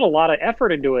they put a lot of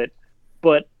effort into it,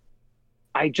 but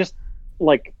I just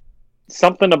like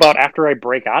something about after I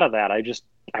break out of that, I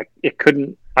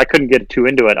couldn't get too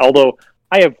into it. Although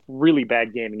I have really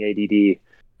bad gaming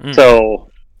ADD, so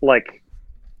like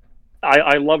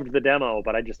I loved the demo,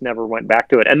 but I just never went back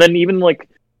to it. And then even like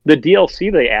the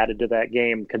DLC they added to that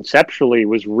game conceptually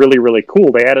was really, really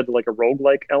cool. They added like a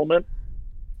roguelike element,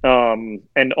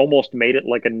 and almost made it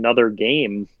like another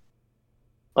game.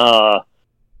 But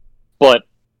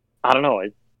I don't know.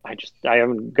 I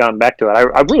haven't gone back to it.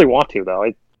 I really want to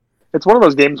though. It's one of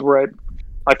those games where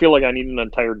I feel like I need an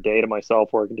entire day to myself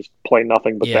where I can just play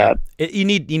nothing but that. You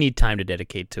need time to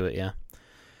dedicate to it. Yeah.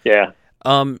 Yeah.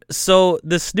 So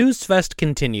the snooze fest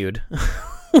continued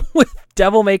with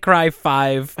Devil May Cry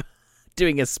 5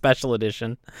 doing a special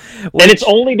edition, and it's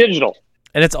only digital.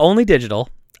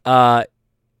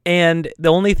 And the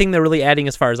only thing they're really adding,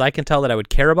 as far as I can tell, that I would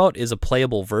care about is a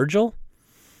playable Virgil.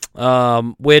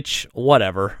 Which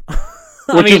whatever.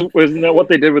 Isn't that what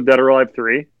they did with Dead or Alive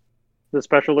 3? The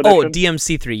special edition? Oh,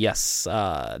 DMC3, yes.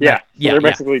 They're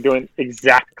basically doing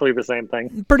exactly the same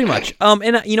thing. Pretty much.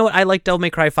 And you know what? I liked Devil May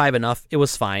Cry 5 enough. It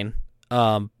was fine.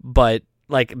 But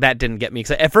like that didn't get me.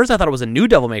 Cause at first I thought it was a new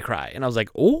Devil May Cry, and I was like,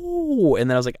 oh, and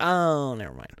then I was like, oh,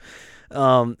 never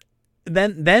mind.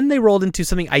 Then they rolled into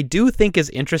something I do think is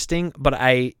interesting, but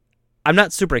I'm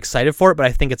not super excited for it, but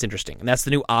I think it's interesting, and that's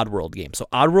the new Oddworld game. So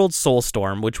Oddworld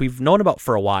Soulstorm, which we've known about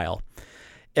for a while.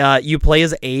 You play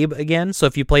as Abe again, so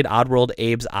if you played Oddworld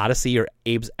Abe's Odyssey or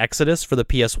Abe's Exodus for the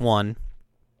PS1,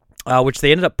 which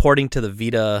they ended up porting to the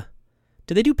Vita.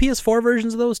 Did they do PS4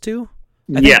 versions of those too?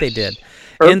 I think they did.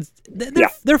 And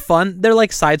they're fun. They're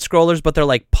like side scrollers, but they're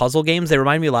like puzzle games. They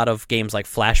remind me a lot of games like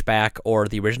Flashback or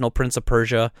the original Prince of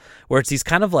Persia, where it's these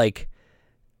kind of like,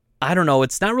 I don't know,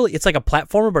 it's not really, it's like a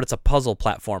platformer, but it's a puzzle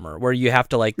platformer where you have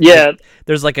to like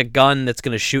there's like a gun that's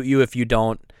going to shoot you if you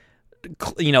don't,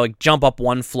 like jump up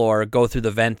one floor, go through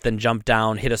the vent, then jump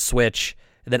down, hit a switch,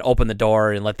 and then open the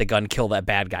door and let the gun kill that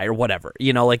bad guy or whatever.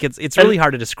 Like it's really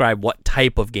hard to describe what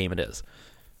type of game it is.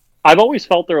 I've always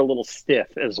felt they're a little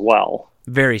stiff as well.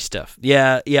 Very stiff.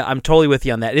 Yeah, I'm totally with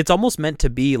you on that. It's almost meant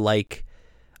to be like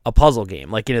a puzzle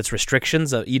game, like in its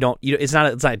restrictions. It's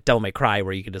not Devil May Cry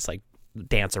where you can just like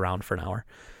dance around for an hour.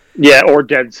 Yeah, or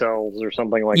Dead Cells or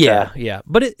something like that. Yeah.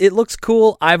 But it looks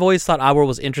cool. I've always thought Oddworld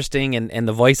was interesting, and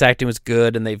the voice acting was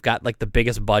good, and they've got like the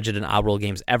biggest budget an Oddworld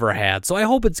game's ever had. So I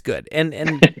hope it's good.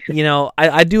 And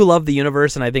I do love the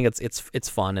universe, and I think it's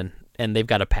fun, and they've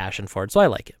got a passion for it. So I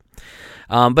like it.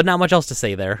 But not much else to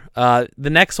say there. The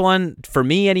next one, for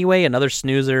me anyway, another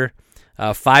snoozer,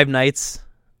 Five Nights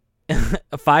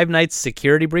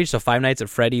Security Breach, so Five Nights at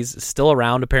Freddy's is still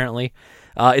around apparently.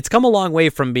 It's come a long way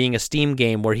from being a Steam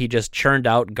game where he just churned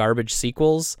out garbage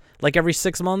sequels like every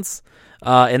 6 months,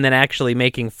 and then actually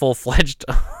making full-fledged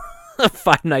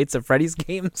Five Nights at Freddy's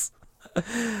games.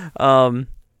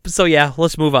 So yeah,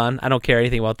 let's move on. I don't care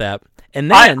anything about that. And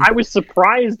then I was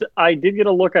surprised. I did get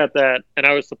a look at that, and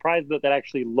I was surprised that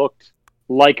actually looked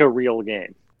like a real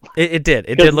game. It did.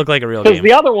 It did look like a real game. Because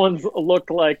the other ones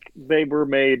looked like they were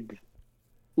made,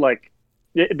 like,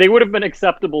 they would have been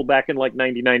acceptable back in, like,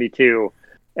 1992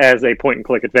 as a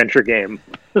point-and-click adventure game.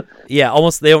 Yeah,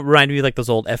 almost. They remind me of, like, those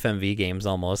old FMV games,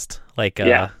 almost. Like,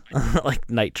 like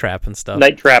Night Trap and stuff.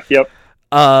 Night Trap, yep.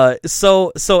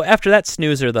 So after that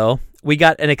snoozer, though, we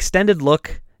got an extended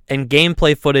look and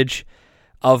gameplay footage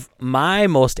of my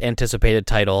most anticipated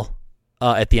title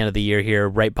at the end of the year here,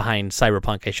 right behind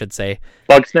Cyberpunk, I should say.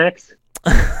 Bugsnax?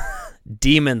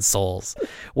 Demon's Souls,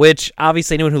 which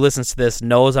obviously anyone who listens to this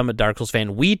knows I'm a Dark Souls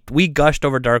fan. We gushed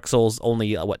over Dark Souls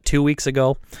only, 2 weeks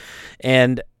ago,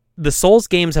 and the Souls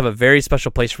games have a very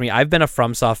special place for me. I've been a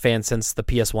FromSoft fan since the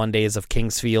PS1 days of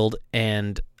Kingsfield,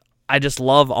 and I just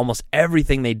love almost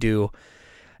everything they do.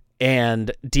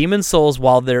 And Demon's Souls,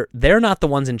 while they're not the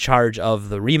ones in charge of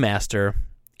the remaster,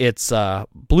 it's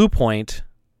Bluepoint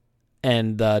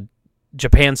and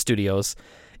Japan Studios.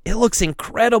 It looks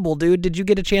incredible, dude. Did you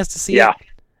get a chance to see it? Yeah.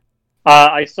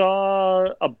 I saw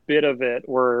a bit of it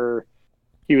where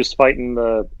he was fighting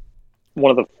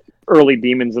one of the early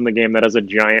demons in the game that has a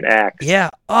giant axe. Yeah.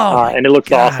 Oh, and it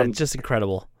looks awesome. Just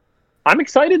incredible. I'm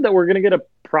excited that we're gonna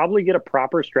probably get a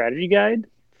proper strategy guide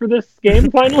for this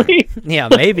game finally. Yeah,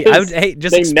 maybe.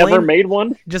 They never made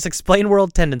one. Just explain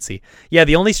World Tendency. Yeah,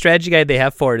 the only strategy guide they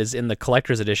have for it is in the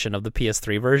collector's edition of the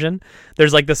PS3 version.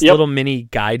 There's like this little mini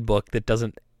guidebook that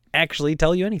doesn't actually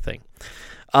tell you anything.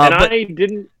 I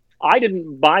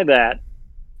didn't buy that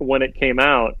when it came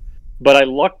out, but I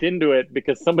lucked into it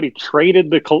because somebody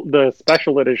traded the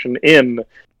special edition in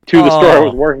to the store I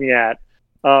was working at.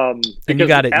 And you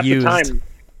got it used. The time,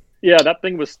 yeah, that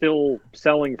thing was still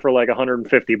selling for like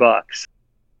 $150.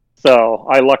 So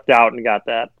I lucked out and got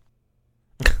that.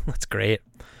 That's great.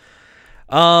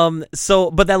 But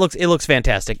it looks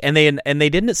fantastic. And they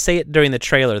didn't say it during the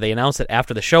trailer. They announced it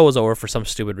after the show was over for some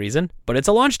stupid reason, but it's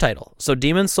a launch title. So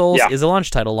Demon's Souls is a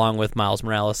launch title along with Miles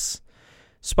Morales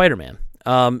Spider-Man.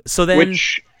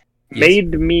 Which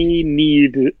made me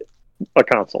need a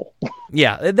console.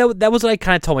 Yeah, that was what I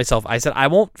kind of told myself. I said I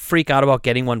won't freak out about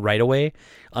getting one right away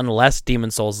unless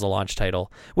Demon's Souls is a launch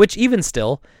title, which even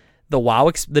still,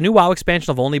 the new WoW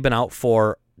expansion have only been out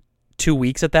for 2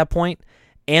 weeks at that point,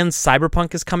 and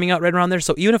Cyberpunk is coming out right around there.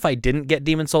 So even if I didn't get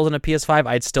Demon's Souls in a PS5,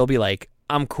 I'd still be like,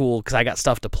 I'm cool because I got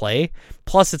stuff to play.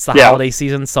 Plus, it's the holiday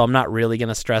season, so I'm not really going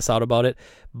to stress out about it.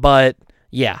 But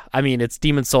yeah, I mean, it's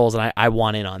Demon's Souls, and I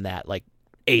want in on that, like,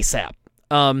 ASAP.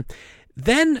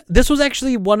 Then, this was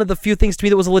actually one of the few things to me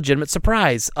that was a legitimate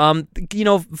surprise.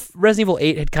 Resident Evil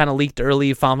 8 had kind of leaked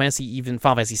early, Final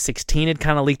Fantasy 16 had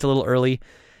kind of leaked a little early.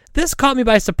 This caught me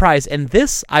by surprise, and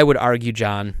this, I would argue,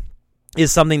 John,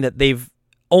 is something that they've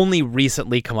only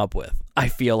recently come up with, I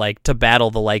feel like, to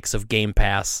battle the likes of Game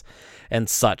Pass and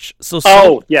such.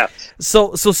 Yes.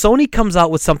 So Sony comes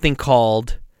out with something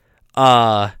called,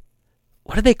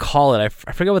 what did they call it?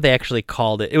 I forget what they actually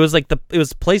called it. It was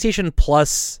PlayStation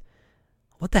Plus.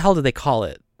 What the hell did they call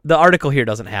it? The article here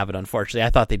doesn't have it, unfortunately. I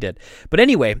thought they did. But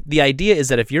anyway, the idea is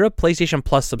that if you're a PlayStation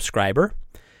Plus subscriber,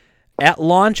 at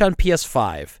launch on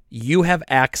PS5, you have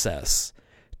access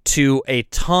to a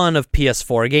ton of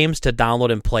PS4 games to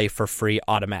download and play for free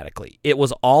automatically. It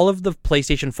was all of the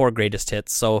PlayStation 4 greatest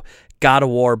hits, so God of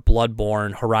War,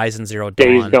 Bloodborne, Horizon Zero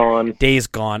Dawn, Days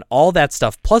Gone, all that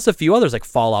stuff, plus a few others like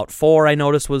Fallout 4 I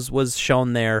noticed was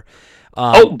shown there.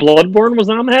 Bloodborne was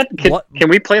on that? Can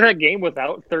we play that game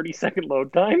without 30-second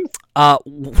load times?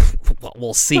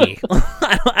 We'll see.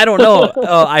 I don't know.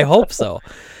 I hope so.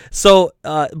 So,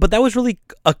 but that was really...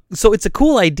 so it's a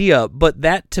cool idea, but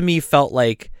that to me felt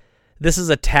like this is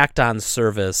a tacked-on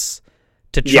service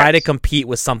to try to compete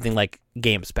with something like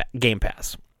Game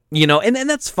Pass. And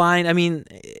that's fine. I mean,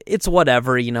 it's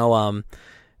whatever, imitation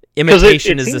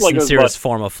is the sincerest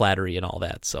form of flattery and all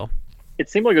that, so... It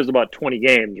seemed like it was about 20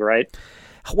 games, right?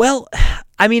 Well,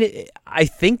 I mean, I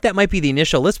think that might be the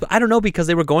initial list, but I don't know because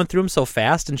they were going through them so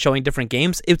fast and showing different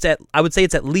games. I would say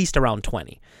it's at least around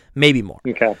 20, maybe more.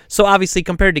 Okay. So obviously,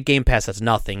 compared to Game Pass, that's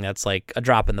nothing. That's like a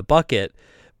drop in the bucket.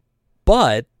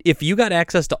 But if you got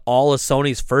access to all of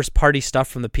Sony's first-party stuff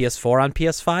from the PS4 on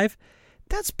PS5,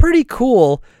 that's pretty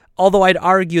cool. Although I'd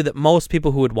argue that most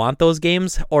people who would want those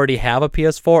games already have a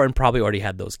PS4 and probably already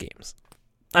had those games.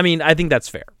 I mean, I think that's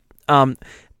fair.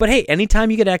 But hey,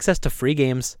 anytime you get access to free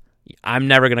games, I'm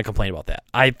never going to complain about that.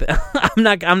 I'm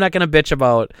not going to bitch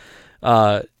about,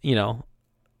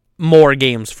 more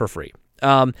games for free.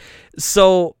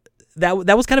 So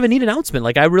that was kind of a neat announcement.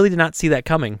 Like, I really did not see that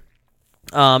coming.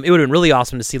 It would have been really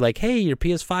awesome to see, like, hey, your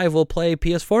PS5 will play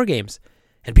PS4 games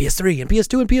and PS3 and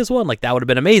PS2 and PS1. Like, that would have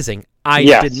been amazing. I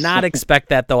did not expect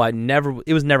that, though.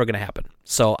 It was never going to happen.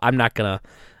 So I'm not going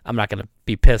to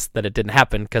be pissed that it didn't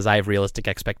happen because I have realistic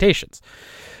expectations.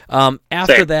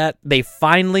 After that, they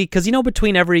finally, because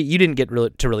between every, you didn't get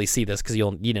to really see this because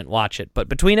you didn't watch it, but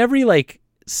between every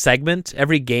segment,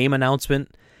 every game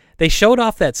announcement, they showed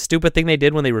off that stupid thing they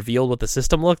did when they revealed what the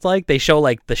system looked like. They show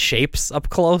the shapes up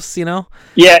close,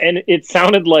 Yeah, and it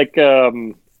sounded like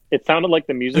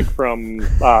the music from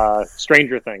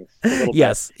Stranger Things.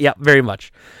 Yes, yeah, very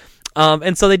much.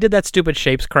 And so they did that stupid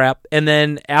shapes crap, and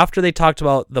then after they talked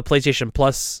about the PlayStation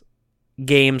Plus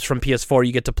games from PS4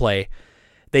 you get to play,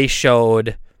 they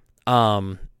showed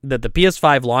that the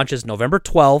PS5 launches November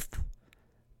 12th,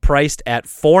 priced at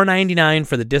 $499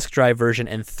 for the disc drive version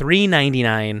and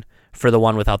 $399 for the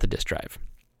one without the disc drive.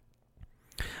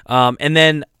 And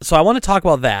then, so I want to talk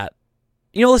about that.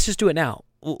 Let's just do it now.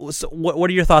 So what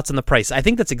are your thoughts on the price? I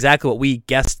think that's exactly what we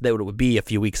guessed that it would be a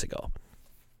few weeks ago.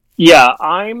 Yeah,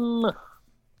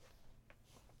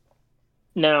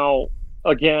 now,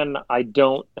 again, I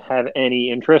don't have any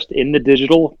interest in the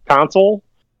digital console,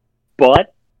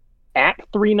 but at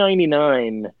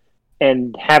 $399,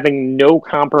 and having no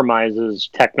compromises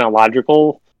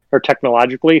technologically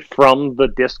from the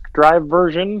disk drive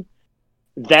version,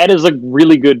 that is a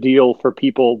really good deal for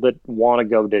people that want to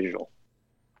go digital.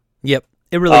 Yep,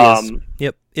 it really is.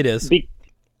 Yep, it is.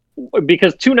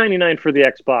 Because $299 for the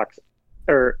Xbox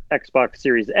or Xbox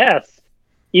Series S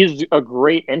is a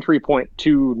great entry point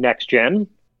to next gen.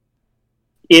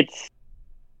 It's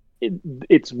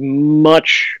a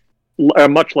much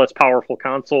less powerful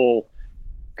console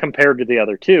compared to the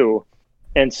other two.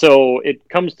 And so it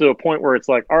comes to a point where it's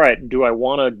like, all right, do I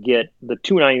want to get the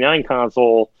 $299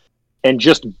 console and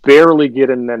just barely get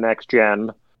in the next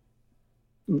gen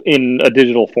in a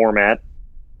digital format?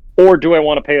 Or do I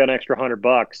want to pay an extra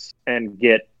 $100 and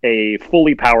get a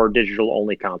fully powered digital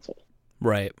only console?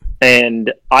 Right.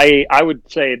 And I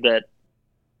would say that,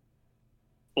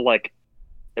 like,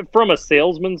 from a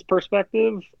salesman's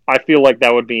perspective, I feel like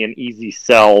that would be an easy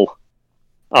sell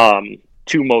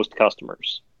to most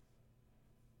customers.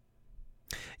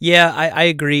 Yeah, I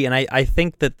agree. And I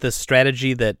think that the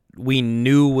strategy that we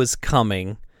knew was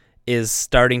coming is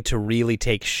starting to really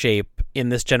take shape in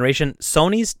this generation.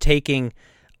 Sony's taking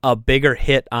a bigger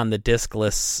hit on the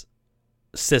diskless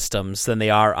systems than they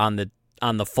are on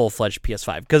the full-fledged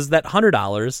PS5, because that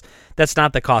 $100, that's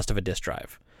not the cost of a disk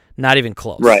drive. Not even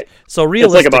close. Right. So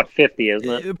realistic, it's like about 50, isn't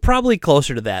it? Probably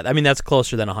closer to that. I mean, that's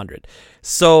closer than 100.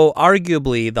 So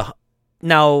arguably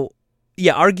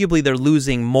arguably they're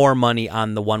losing more money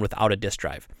on the one without a disk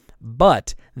drive.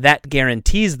 But that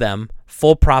guarantees them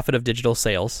full profit of digital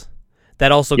sales.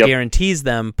 That also guarantees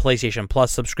them PlayStation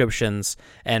Plus subscriptions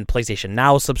and PlayStation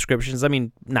Now subscriptions. I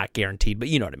mean, not guaranteed, but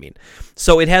you know what I mean.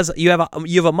 So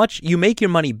you make your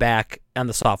money back on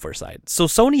the software side. So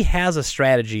Sony has a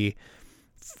strategy,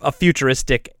 a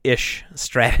futuristic-ish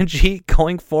strategy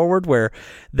going forward, where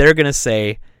they're going to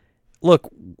say, look,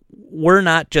 we're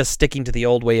not just sticking to the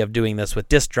old way of doing this with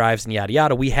disk drives and yada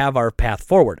yada. We have our path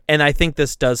forward. And I think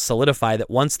this does solidify that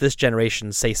once this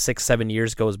generation, say 6-7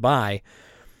 years goes by,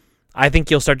 I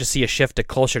think you'll start to see a shift to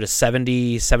closer to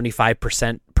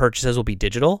 70-75% purchases will be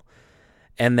digital.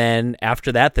 And then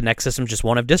after that, the next system just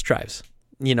won't have disk drives,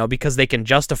 because they can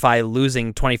justify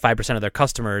losing 25% of their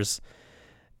customers,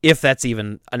 if that's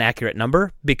even an accurate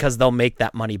number, because they'll make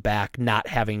that money back not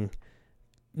having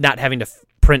to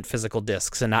print physical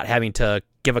discs and not having to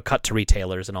give a cut to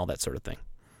retailers and all that sort of thing.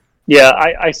 Yeah,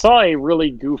 I saw a really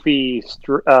goofy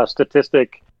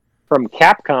statistic from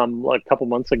Capcom like a couple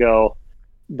months ago,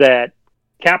 that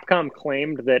Capcom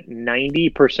claimed that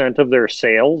 90% of their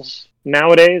sales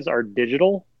nowadays are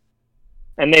digital.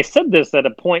 And they said this at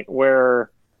a point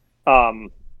where I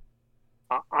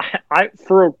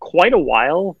for quite a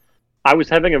while, I was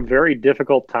having a very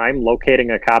difficult time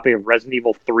locating a copy of Resident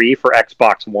Evil 3 for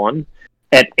Xbox One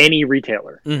at any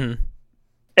retailer. Mm-hmm.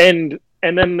 And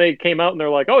then they came out and they're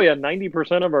like, oh yeah,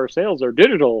 90% of our sales are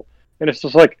digital. And it's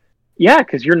just like, yeah,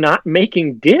 because you're not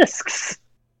making discs.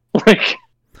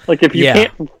 Like if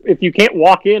you can't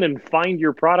walk in and find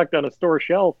your product on a store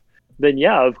shelf, then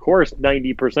yeah, of course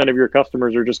 90% of your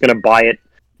customers are just going to buy it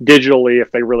digitally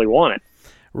if they really want it.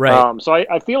 Right. So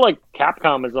I feel like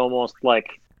Capcom is almost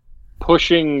like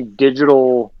pushing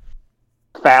digital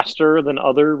faster than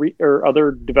other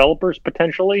developers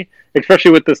potentially, especially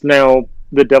with this now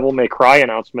the Devil May Cry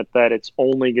announcement that it's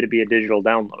only going to be a digital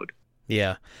download.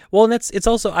 Yeah. Well, and it's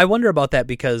also, I wonder about that,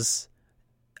 because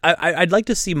I'd like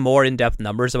to see more in-depth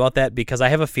numbers about that, because I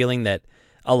have a feeling that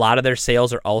a lot of their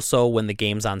sales are also when the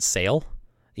game's on sale.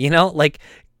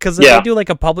 Because they do like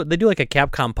a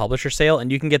Capcom publisher sale,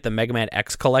 and you can get the Mega Man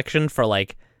X collection for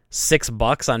like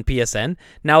 $6 on PSN.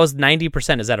 Now, is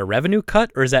 90%, is that a revenue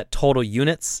cut or is that total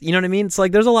units? You know what I mean? It's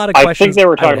like there's a lot of questions. I think they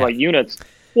were talking about units.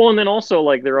 Well, and then also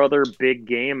like their other big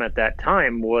game at that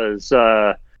time was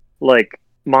like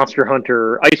Monster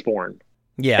Hunter Iceborne.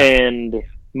 Yeah. And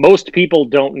most people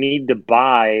don't need to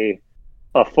buy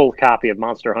a full copy of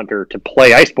Monster Hunter to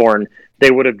play Iceborne. They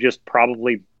would have just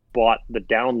probably bought the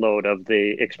download of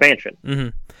the expansion. Mm-hmm.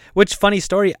 Which, funny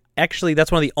story, actually,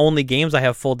 that's one of the only games I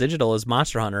have full digital is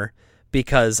Monster Hunter,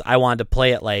 because I wanted to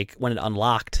play it like when it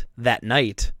unlocked that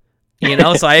night.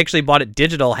 So I actually bought it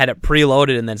digital, had it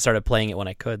preloaded, and then started playing it when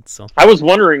I could. So I was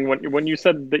wondering when you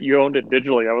said that you owned it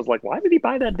digitally, I was like, why did he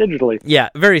buy that digitally? Yeah,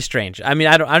 very strange. I mean,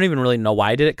 I don't even really know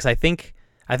why I did it, because I think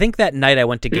that night I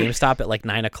went to GameStop at like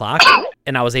 9:00,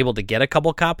 and I was able to get a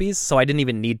couple copies, so I didn't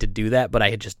even need to do that, but I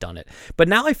had just done it. But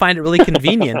now I find it really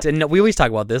convenient, and we always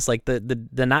talk about this, like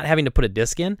the not having to put a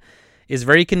disc in is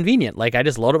very convenient. Like I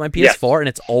just load up my PS4 and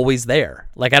it's always there.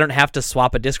 Like I don't have to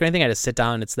swap a disc or anything. I just sit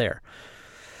down and it's there.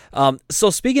 So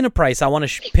speaking of price, I want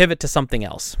to pivot to something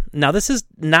else. Now, this is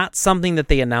not something that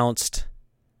they announced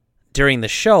during the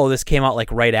show, this came out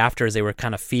like right after as they were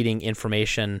kind of feeding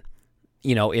information,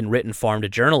 in written form to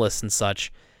journalists and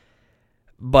such.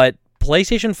 But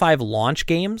PlayStation 5 launch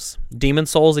games, Demon's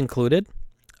Souls included,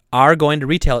 are going to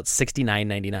retail at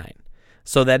 $69.99.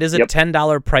 So that is a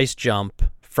 $10 price jump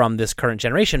from this current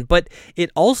generation. But it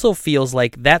also feels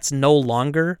like that's no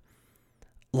longer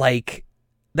like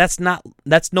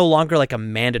a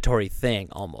mandatory thing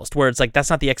almost, where it's like that's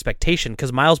not the expectation,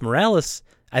 because Miles Morales,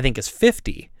 I think, is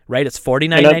 $50, right? It's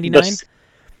 $49.99.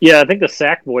 Yeah, I think the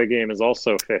Sackboy game is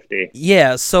also $50.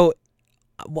 Yeah, so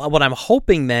what I'm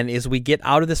hoping then is we get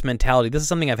out of this mentality. This is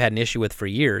something I've had an issue with for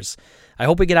years. I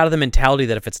hope we get out of the mentality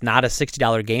that if it's not a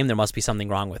 $60 game, there must be something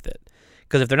wrong with it.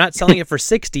 Because if they're not selling it for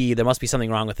 $60, there must be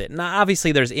something wrong with it. Now,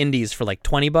 obviously, there's indies for like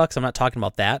 $20. I'm not talking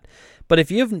about that. But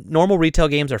if you have normal retail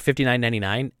games are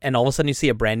 $59.99, and all of a sudden you see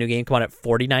a brand new game come out at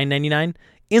 $49.99,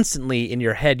 instantly in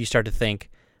your head you start to think,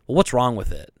 well, what's wrong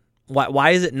with it?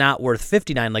 Why is it not worth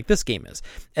 $59 like this game is?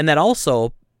 And that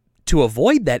also, to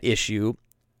avoid that issue,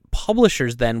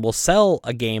 publishers then will sell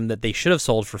a game that they should have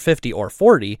sold for $50 or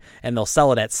 $40, and they'll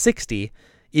sell it at $60,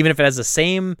 even if it has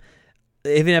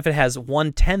even if it has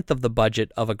 1/10 of the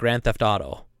budget of a Grand Theft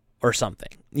Auto or something,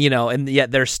 and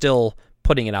yet they're still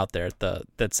putting it out there at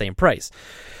that same price.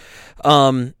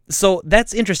 So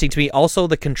that's interesting to me. Also,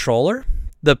 the controller,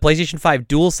 the PlayStation 5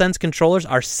 DualSense controllers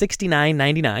are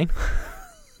 $69.99.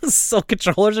 So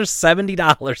controllers are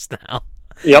 $70 now.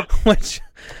 Yep. Which,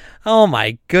 oh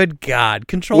my good God,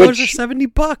 controllers are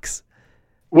 $70.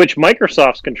 Which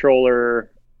Microsoft's controller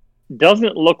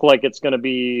doesn't look like it's going to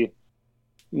be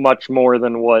much more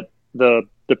than what the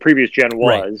previous gen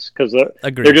was, because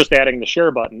they're just adding the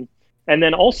share button. And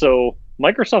then also,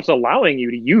 Microsoft's allowing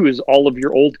you to use all of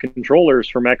your old controllers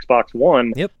from Xbox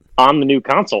One on the new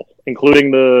console, including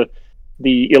the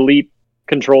Elite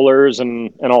controllers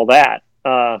and all that.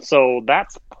 So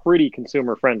that's pretty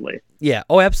consumer friendly. Yeah.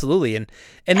 Oh, absolutely. And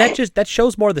that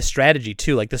shows more of the strategy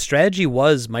too. Like the strategy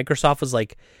was Microsoft was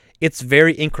like, it's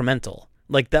very incremental.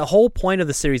 Like the whole point of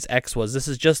the Series X was this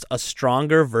is just a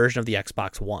stronger version of the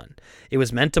Xbox One. It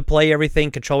was meant to play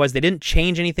everything control-wise. They didn't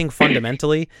change anything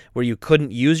fundamentally where you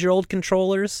couldn't use your old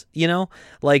controllers,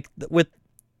 like with,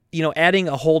 adding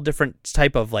a whole different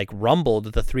type of like rumble,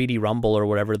 the 3D rumble or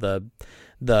whatever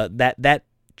that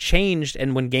changed.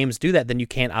 And when games do that, then you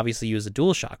can't obviously use a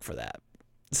DualShock for that.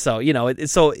 So,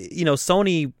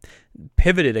 Sony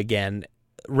pivoted again,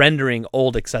 rendering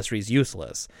old accessories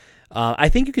useless. I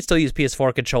think you could still use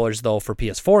PS4 controllers, though, for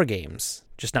PS4 games,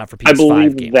 just not for PS5 games. I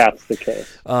believe that's the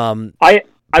case. I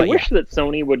wish that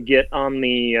Sony would get on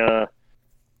the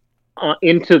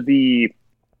into the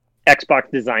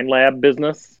Xbox Design Lab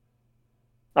business,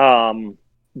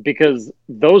 because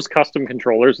those custom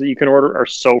controllers that you can order are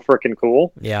so freaking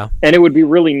cool. Yeah, and it would be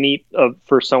really neat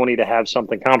for Sony to have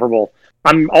something comparable.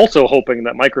 I'm also hoping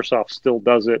that Microsoft still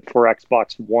does it for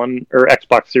Xbox One or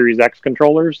Xbox Series X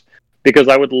controllers, because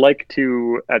I would like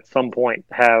to, at some point,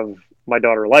 have my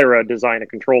daughter Lyra design a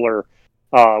controller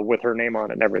with her name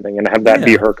on it and everything, and have that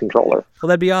be her controller. Well,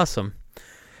 that'd be awesome.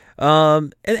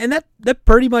 And that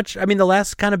pretty much, I mean, the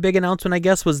last kind of big announcement, I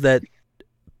guess, was that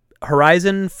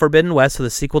Horizon Forbidden West, so the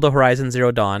sequel to Horizon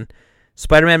Zero Dawn,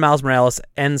 Spider-Man Miles Morales,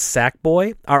 and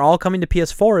Sackboy are all coming to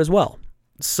PS4 as well.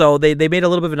 So they made a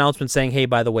little bit of an announcement saying, hey,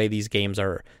 by the way,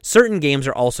 certain games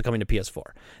are also coming to PS4.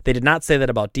 They did not say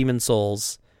that about Demon's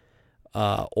Souls,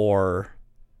 so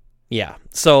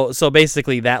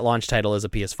basically that launch title is a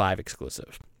PS5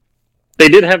 exclusive. They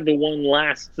did have the one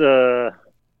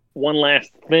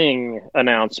last thing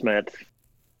announcement.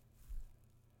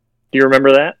 Do you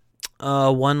remember that?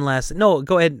 No,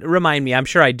 go ahead, remind me. I'm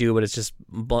sure I do, but it's just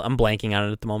I'm blanking on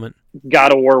it at the moment.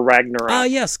 God of War Ragnarok.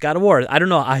 Yes, God of War. I don't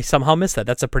know, I somehow missed that.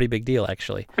 That's a pretty big deal,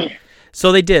 actually.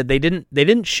 So they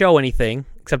didn't show anything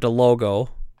except a logo.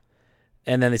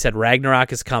 And then they said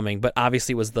Ragnarok is coming, but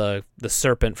obviously it was the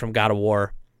serpent from God of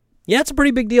War. Yeah, it's a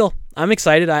pretty big deal. I'm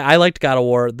excited. I liked God of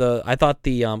War. I thought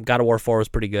the God of War 4 was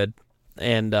pretty good,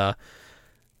 and I'm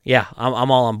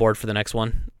all on board for the next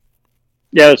one.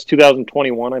 Yeah, it's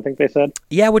 2021, I think they said.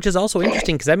 Yeah, which is also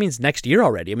interesting because that means next year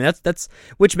already. I mean, that's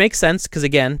which makes sense because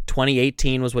again,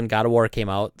 2018 was when God of War came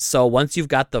out. So once you've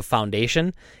got the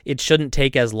foundation, it shouldn't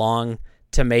take as long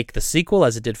to make the sequel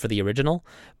as it did for the original.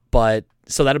 But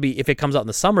so that'll be, if it comes out in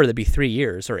the summer, that'd be 3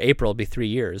 years, or April would be 3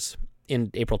 years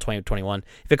in April 2021.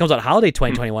 If it comes out holiday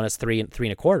 2021, it's three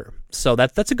and a quarter. So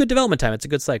that's a good development time. It's a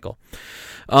good cycle.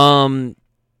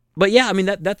 But yeah, I mean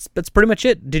that's pretty much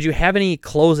it. Did you have any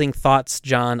closing thoughts,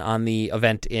 John, on the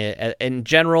event in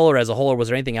general or as a whole, or was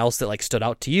there anything else that like stood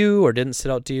out to you or didn't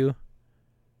stood out to you?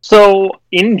 So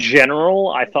in general,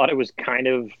 I thought it was kind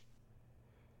of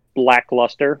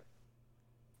lackluster.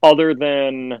 other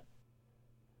than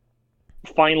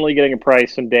finally getting a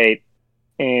price and date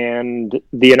and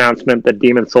the announcement that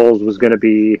Demon's Souls was going to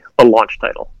be a launch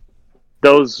title.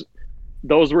 Those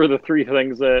were the three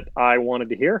things that I wanted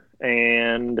to hear,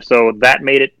 and so that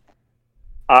made it.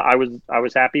 I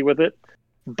was happy with it,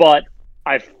 but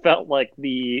I felt like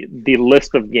the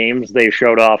list of games they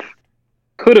showed off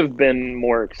could have been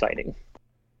more exciting.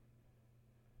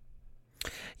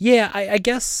 Yeah, I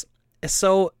guess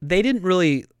so. They didn't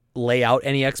really lay out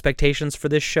any expectations for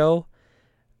this show,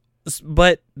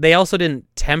 but they also didn't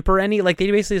temper any. Like, they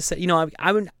basically said,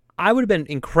 I would have been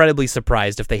incredibly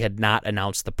surprised if they had not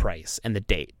announced the price and the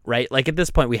date, right? Like, at this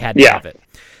point, we had to have it,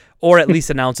 or at least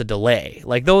announce a delay.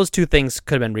 Like, those two things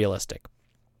could have been realistic.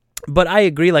 But I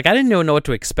agree. Like, I didn't even know what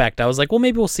to expect. I was like, well,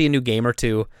 maybe we'll see a new game or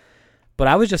two. But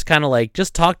I was just kind of like,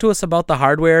 just talk to us about the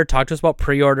hardware, talk to us about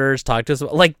pre-orders, talk to us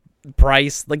about, like,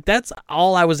 price. Like, that's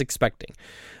all I was expecting.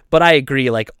 But I agree,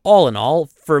 like, all in all,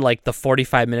 for, like, the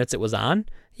 45 minutes it was on,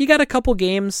 you got a couple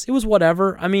games. It was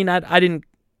whatever. I mean,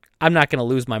 I'm not going to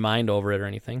lose my mind over it or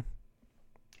anything.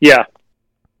 Yeah.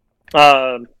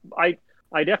 I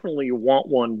definitely want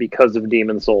one because of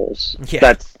Demon's Souls. Yeah.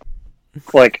 That's,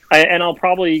 like, and I'll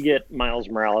probably get Miles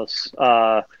Morales.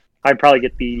 I'd probably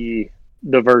get the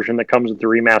version that comes with the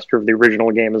remaster of the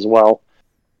original game as well.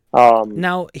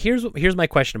 Now, here's my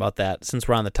question about that, since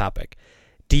we're on the topic.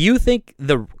 Do you think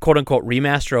the quote-unquote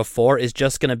remaster of 4 is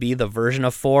just going to be the version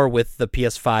of 4 with the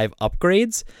PS5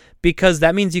 upgrades? Because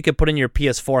that means you could put in your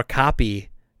PS4 copy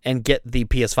and get the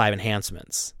PS5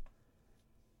 enhancements.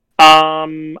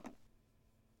 I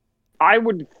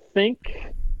would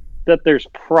think that there's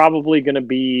probably going to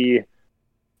be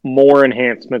more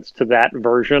enhancements to that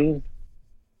version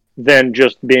than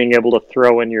just being able to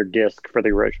throw in your disc for the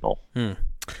original.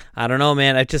 I don't know,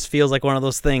 man. It just feels like one of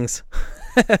those things.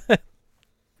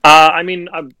 I mean,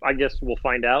 I guess we'll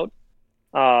find out.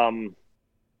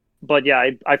 But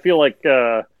yeah, I feel like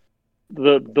the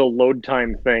load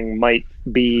time thing might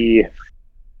be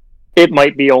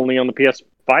only on the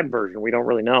PS5 version. We don't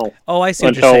really know. Oh, I see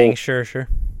what you're saying. Sure.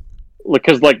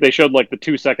 Because like they showed like the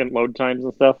 2-second load times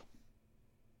and stuff.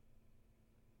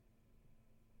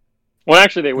 Well,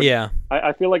 actually, they would. Yeah.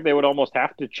 I feel like they would almost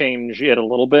have to change it a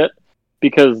little bit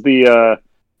because the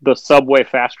subway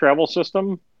fast travel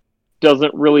system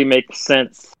doesn't really make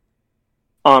sense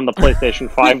on the PlayStation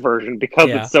 5 version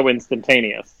because it's so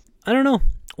instantaneous. I don't know.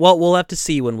 Well, we'll have to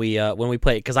see when we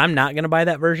play it, because I'm not going to buy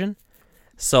that version.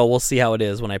 So we'll see how it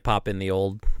is when I pop in the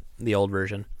old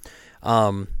version.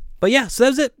 But yeah, so that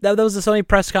was it. That was the Sony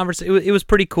press conference. It was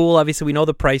pretty cool. Obviously, we know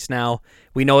the price now.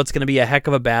 We know it's going to be a heck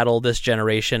of a battle this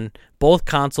generation. Both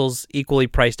consoles equally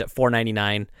priced at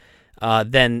 $499,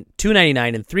 then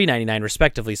 $299 and $399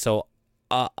 respectively. So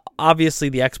obviously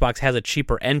the Xbox has a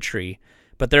cheaper entry,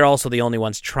 but they're also the only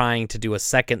ones trying to do a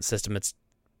second system that's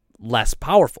less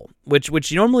powerful,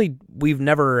 which normally we've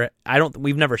never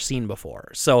seen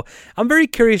before. So I'm very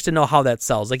curious to know how that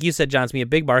sells. Like you said, John, it's me a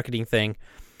big marketing thing.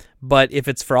 But if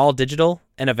it's for all digital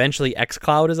and eventually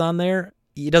xCloud is on there,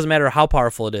 it doesn't matter how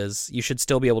powerful it is. You should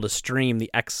still be able to stream the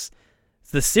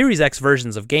Series X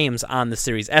versions of games on the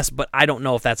Series S. But I don't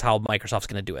know if that's how Microsoft's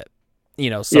going to do it.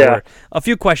 So a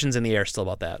few questions in the air still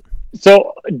about that.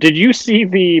 So, did you see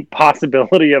the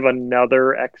possibility of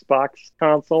another Xbox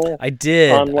console? I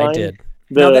did. Online? I did.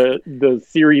 The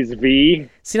Series V.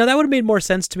 See, now that would have made more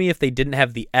sense to me if they didn't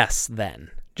have the S then.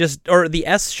 Or the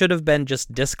S should have been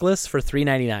just discless for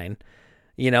 $399,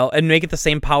 and make it the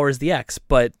same power as the X.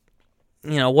 But,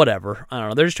 whatever. I don't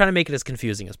know. They're just trying to make it as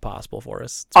confusing as possible for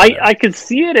us. I could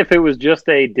see it if it was just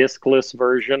a discless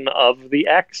version of the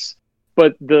X,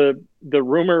 but the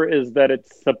rumor is that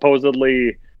it's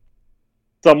supposedly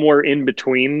somewhere in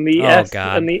between the S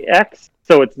and the X.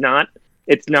 So it's not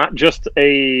just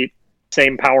a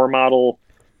same power model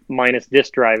minus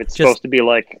disk drive. It's supposed to be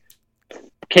like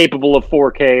capable of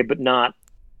 4K, but not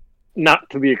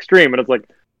to the extreme. And it's like,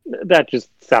 that just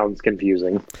sounds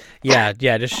confusing. Yeah,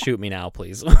 just shoot me now,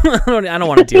 please. I don't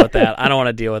want to deal with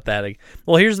that.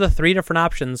 Well, here's the 3 different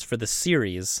options for the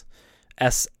Series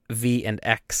S, V, and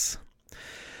X.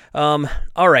 All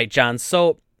right, John.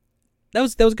 So that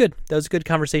was good. That was a good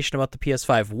conversation about the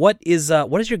PS5. What is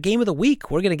your game of the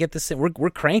week? We're gonna get this in. We're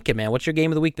cranking, man. What's your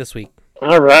game of the week this week?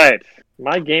 All right,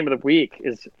 my game of the week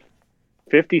is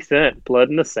 50 Cent, Blood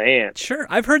in the Sand. Sure,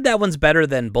 I've heard that one's better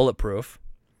than Bulletproof.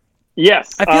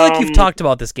 Yes, I feel like you've talked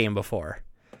about this game before.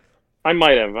 I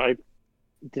might have.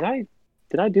 Did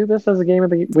I do this as a game of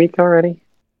the week already?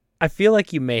 I feel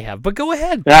like you may have, but go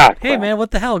ahead. Hey, man,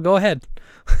 what the hell? Go ahead.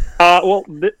 Well,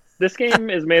 this game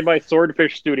is made by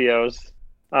Swordfish Studios,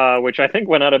 which I think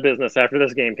went out of business after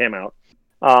this game came out.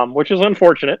 which is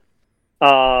unfortunate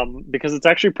because it's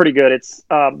actually pretty good. It's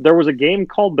there was a game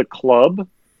called The Club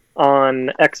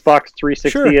on Xbox 360,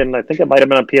 Sure. and I think it might have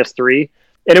been on PS3.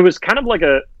 And it was kind of like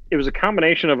it was a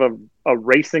combination of a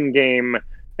racing game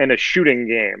and a shooting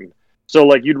game. So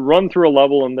like you'd run through a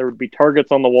level and there would be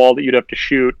targets on the wall that you'd have to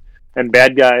shoot and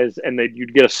bad guys, and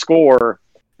you'd get a score.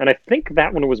 And I think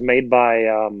that one was made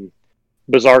by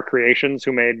Bizarre Creations,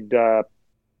 who made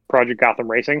Project Gotham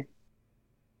Racing.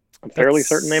 I'm fairly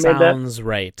certain they made that. Sounds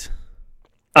right.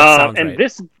 Sounds And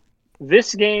right.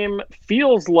 this game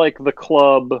feels like The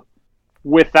Club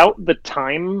without the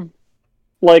time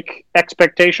like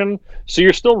expectation. So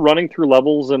you're still running through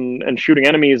levels and shooting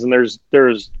enemies, and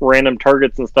there's random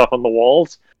targets and stuff on the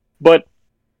walls, but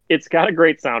it's got a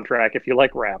great soundtrack if you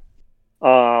like rap.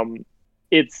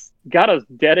 It's got a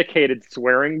dedicated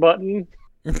swearing button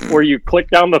where you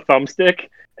click down the thumbstick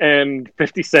and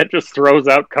 50 Cent just throws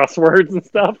out cuss words and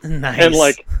stuff.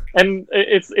 Nice. And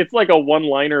it's like a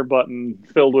one-liner button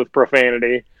filled with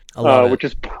profanity, I love it. which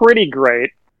is pretty great.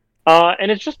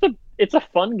 And it's a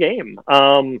fun game.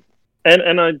 And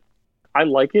I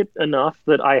like it enough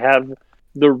that I have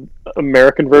the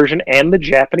American version and the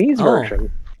Japanese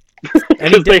version.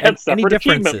 Because they have separate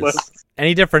achievement lists.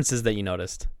 Any differences that you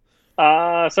noticed?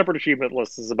 Separate achievement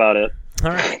lists is about it.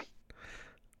 All right.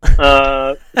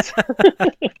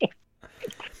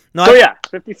 No, So yeah,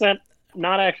 50 Cent,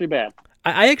 not actually bad.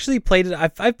 I actually played it.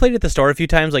 I've played it at the store a few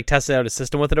times, like tested out a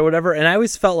system with it or whatever, and I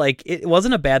always felt like it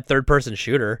wasn't a bad third-person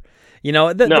shooter. You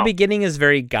know, the beginning is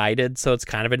very guided, so it's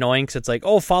kind of annoying because it's like,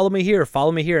 oh, follow me here,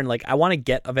 and like I want to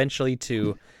get eventually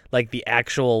to like the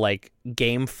actual like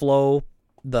game flow,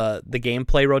 the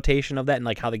gameplay rotation of that, and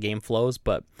like how the game flows.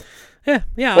 But yeah,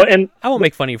 Well, and I won't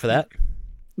make fun of you for that.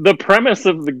 the premise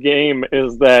of the game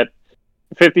is that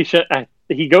 50 Cent,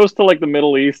 he goes to like the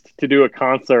Middle East to do a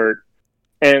concert,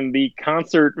 and the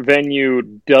concert venue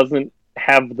doesn't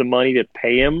have the money to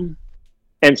pay him,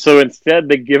 and so instead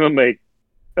they give him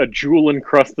a jewel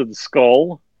encrusted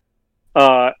skull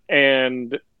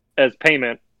and as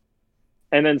payment,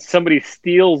 and then somebody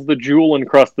steals the jewel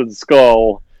encrusted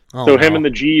skull. Oh, So no. him and the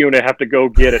G Unit have to go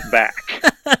get it back.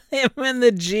 Him and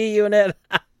the G Unit.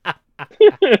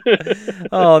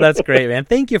 Oh, that's great, man.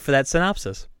 Thank you for that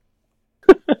synopsis.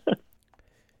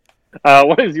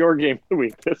 What is your game of the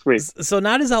week this week? So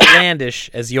not as outlandish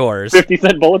as yours. 50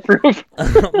 Cent Bulletproof?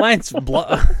 Mine's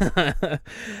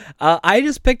I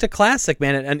just picked a classic,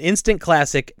 man, an instant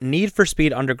classic, Need for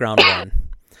Speed Underground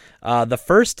 1. The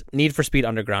first Need for Speed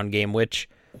Underground game, which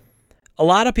a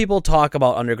lot of people talk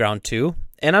about Underground 2,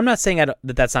 and I'm not saying that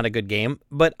that's not a good game,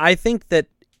 but I think that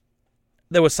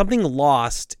there was something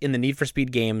lost in the Need for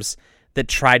Speed games that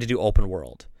tried to do open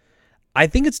world. I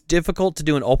think it's difficult to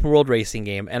do an open world racing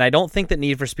game, and I don't think that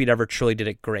Need for Speed ever truly did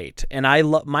it great. And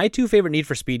my two favorite Need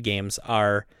for Speed games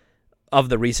are, of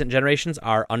the recent generations,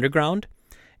 are Underground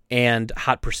and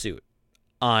Hot Pursuit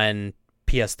on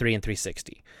PS3 and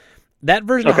 360. That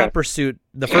version of Hot Pursuit,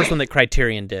 the first one that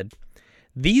Criterion did,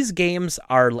 these games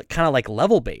are kind of like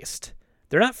level based.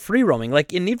 They're not free roaming.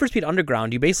 Like in Need for Speed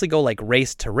Underground, you basically go like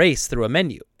race to race through a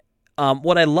menu.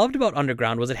 What I loved about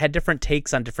Underground was it had different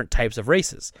takes on different types of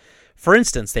races. For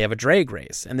instance, they have a drag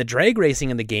race, and the drag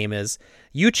racing in the game is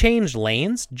you change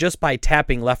lanes just by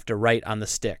tapping left or right on the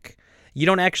stick. You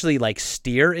don't actually like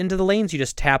steer into the lanes, you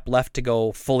just tap left to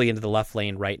go fully into the left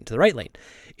lane, right into the right lane.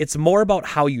 It's more about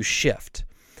how you shift.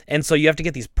 And so you have to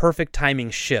get these perfect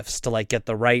timing shifts to like get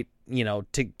the right, you know,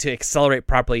 to accelerate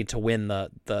properly to win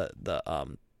the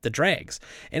drags.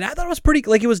 And I thought it was pretty,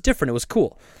 like, it was different. It was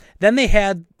cool. Then they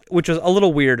had, which was a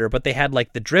little weirder, but they had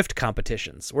like the drift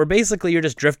competitions where basically you're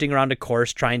just drifting around a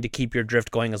course trying to keep your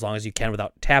drift going as long as you can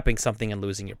without tapping something and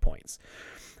losing your points.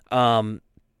 But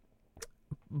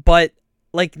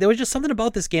like there was just something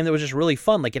about this game that was just really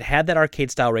fun. Like it had that arcade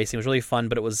style racing, it was really fun,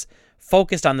 but it was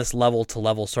focused on this level to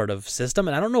level sort of system.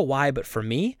 And I don't know why, but for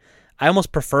me, I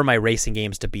almost prefer my racing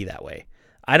games to be that way.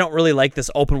 I don't really like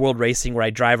this open world racing where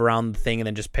I drive around the thing and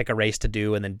then just pick a race to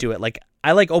do and then do it. Like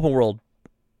I like open world,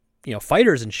 you know,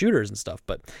 fighters and shooters and stuff,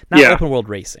 but not open world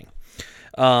racing.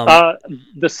 The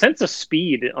sense of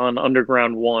speed on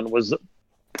Underground 1 was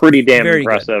pretty damn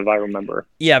impressive, I remember.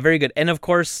 Yeah, very good. And of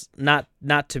course, not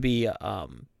to be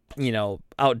you know,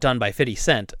 outdone by 50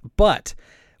 Cent, but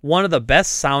one of the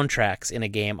best soundtracks in a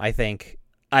game I think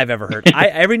I've ever heard.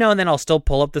 Every now and then I'll still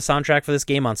pull up the soundtrack for this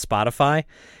game on Spotify,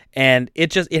 and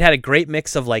it had a great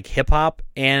mix of like hip hop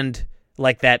and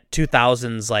like that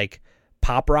 2000s like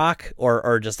pop rock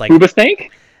or just like Hoobastank?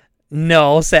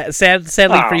 No,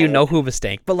 sadly for you, no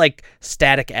Hoobastank, but like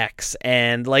Static X,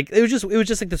 and like it was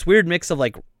just like this weird mix of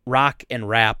like rock and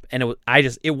rap, and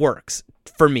it works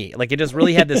for me. Like, it just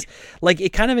really had this, like,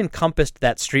 it kind of encompassed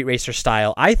that Street Racer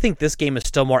style. I think this game is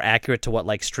still more accurate to what,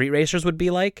 like, Street Racers would be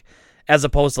like, as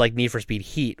opposed to, like, Need for Speed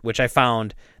Heat, which I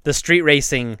found the street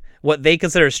racing, what they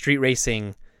consider street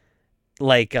racing,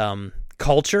 like,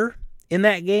 culture in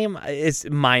that game is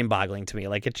mind-boggling to me.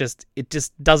 Like, it just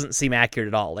doesn't seem accurate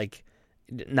at all. Like,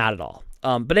 not at all.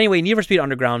 But anyway, Need for Speed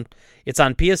Underground, it's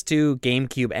on PS2,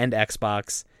 GameCube, and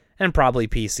Xbox, and probably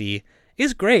PC.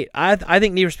 It's great. I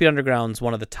think Need for Speed Underground's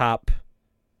one of the top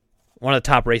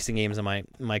racing games in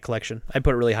my collection. I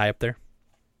put it really high up there.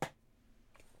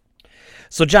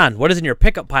 So, John, what is in your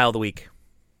pickup pile of the week?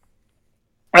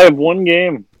 I have one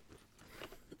game.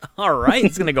 All right,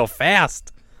 it's gonna go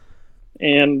fast.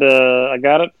 And I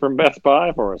got it from Best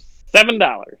Buy for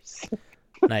 $7.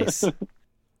 Nice.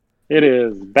 It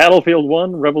is Battlefield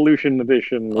 1 Revolution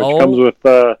Edition, which comes with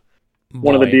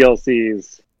one of the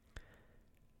DLCs.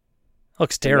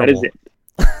 Looks terrible. And that is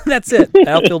it. That's it.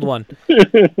 Battlefield 1.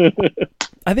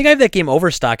 I think I have that game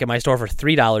overstock at my store for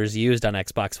 $3 used on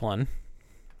Xbox One.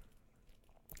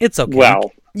 It's okay.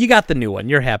 Well, you got the new one.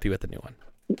 You're happy with the new one.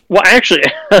 Well, actually,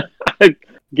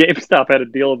 GameStop had a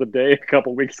deal of the day a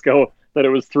couple weeks ago that it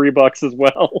was $3 as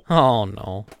well. Oh,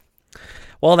 no.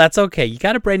 Well, that's okay. You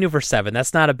got it brand new for $7.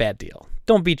 That's not a bad deal.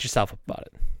 Don't beat yourself up about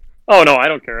it. Oh, no, I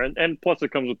don't care. And plus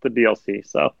it comes with the DLC,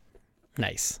 so.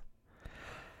 Nice.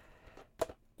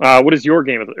 What is your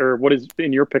game, or what is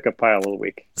in your pickup pile of the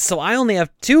week? So I only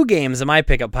have 2 games in my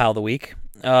pickup pile of the week.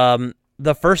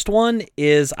 The first one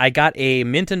is I got a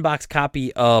mint in box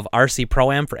copy of RC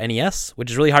Pro-Am for NES,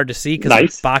 which is really hard to see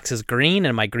because the box is green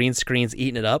and my green screen's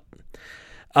eating it up.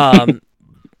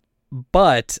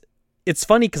 But it's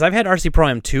funny because I've had RC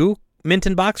Pro-Am 2 mint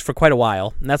in box for quite a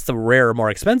while, and that's the rarer, more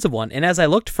expensive one. And as I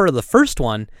looked for the first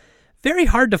one, very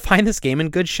hard to find this game in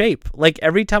good shape. Like,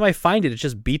 every time I find it, it's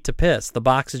just beat to piss. The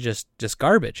box is just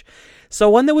garbage.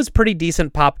 So one that was pretty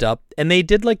decent popped up, and they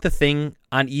did like the thing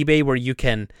on eBay where you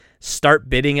can start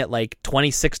bidding at like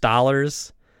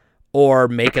 $26 or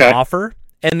make an offer.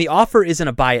 And the offer isn't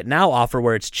a buy it now offer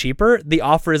where it's cheaper. The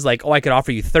offer is like, oh, I could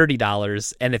offer you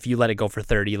 $30, and if you let it go for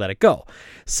 $30, let it go.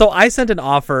 So I sent an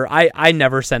offer. I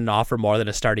never send an offer more than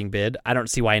a starting bid. I don't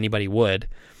see why anybody would.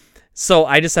 So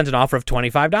I just sent an offer of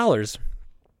 $25.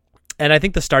 And I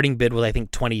think the starting bid was, I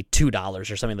think,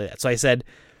 $22 or something like that. So I said,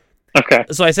 okay.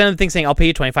 So I sent him a thing saying, I'll pay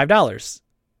you $25.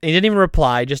 And he didn't even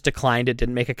reply, just declined it,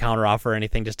 didn't make a counter offer or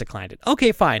anything, just declined it.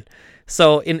 Okay, fine.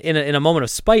 So in a moment of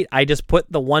spite, I just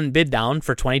put the one bid down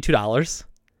for $22,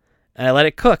 and I let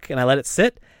it cook, and I let it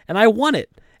sit, and I won it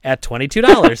at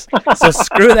 $22. So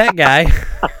screw that guy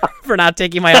for not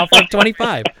taking my offer of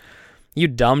 $25. You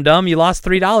dumb, you lost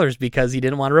 $3 because he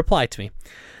didn't want to reply to me.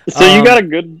 So you got a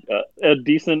good, a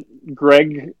decent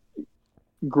Greg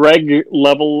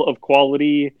level of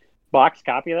quality box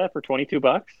copy of that for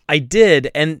 $22? I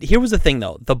did, and here was the thing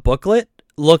though: the booklet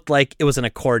looked like it was an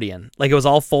accordion, like it was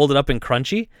all folded up and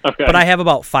crunchy. Okay. But I have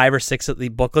about 5 or 6 of the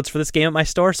booklets for this game at my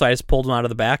store, so I just pulled them out of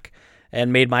the back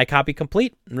and made my copy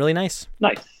complete. Really nice.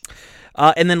 Nice.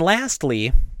 And then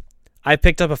lastly, I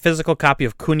picked up a physical copy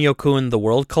of Kunio-kun: The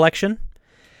World Collection.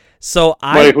 So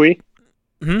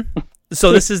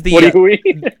So this is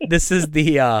the this is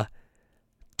the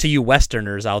to you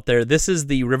Westerners out there, this is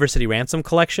the River City Ransom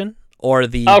collection or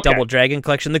the Double Dragon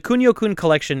collection. The Kunio-kun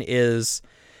collection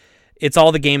it's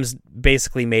all the games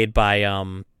basically made by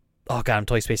I'm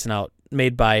totally spacing out.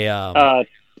 Made by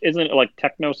isn't it like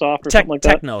Technosoft or something like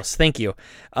that? Technos, thank you.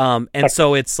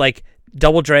 So it's like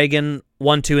Double Dragon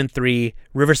 1, 2, and 3,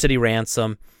 River City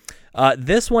Ransom.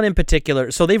 This one in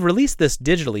particular, so they've released this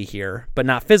digitally here, but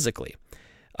not physically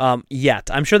yet.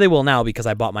 I'm sure they will now because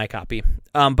I bought my copy.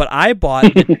 But I bought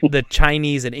the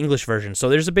Chinese and English version, so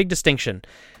there's a big distinction.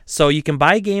 So you can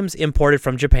buy games imported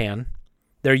from Japan.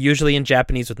 They're usually in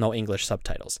Japanese with no English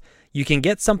subtitles. You can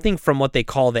get something from what they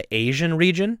call the Asian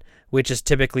region, which is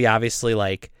typically, obviously,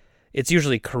 like, it's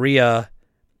usually Korea,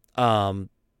 some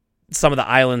of the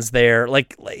islands there.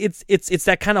 Like, it's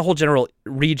that kind of whole general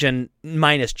region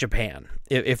minus Japan,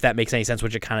 if that makes any sense,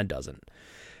 which it kind of doesn't.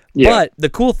 Yeah. But the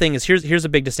cool thing is, here's a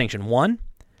big distinction. One,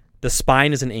 the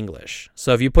spine is in English.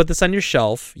 So if you put this on your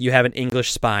shelf, you have an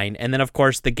English spine. And then, of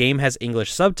course, the game has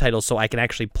English subtitles, so I can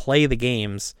actually play the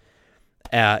games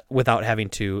without having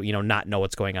to, not know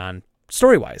what's going on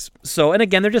story-wise. So, and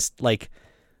again, they're just like,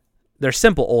 they're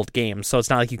simple old games, so it's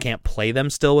not like you can't play them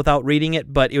still without reading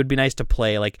it, but it would be nice to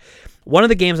play. Like, one of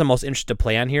the games I'm most interested to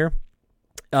play on here,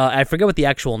 I forget what the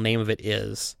actual name of it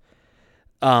is,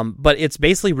 but it's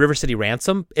basically River City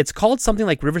Ransom. It's called something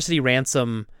like River City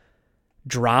Ransom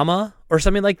Drama or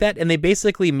something like that, and they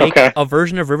basically make a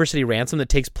version of River City Ransom that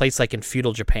takes place like in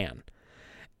feudal Japan.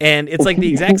 And it's like the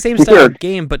exact same style of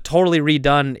game, but totally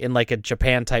redone in like a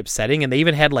Japan type setting. And they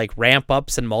even had like ramp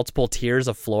ups and multiple tiers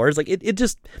of floors. Like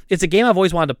it's a game I've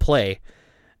always wanted to play,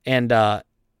 and now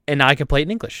I can play it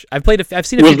in English. I've seen a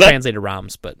few translated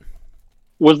ROMs, but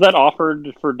was that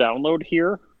offered for download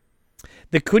here?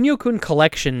 The Kunio-kun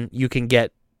collection you can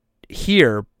get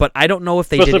here, but I don't know if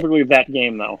they specifically that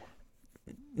game though.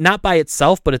 Not by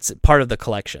itself, but it's part of the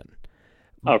collection.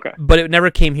 Okay. But it never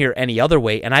came here any other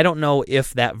way, and I don't know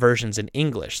if that version's in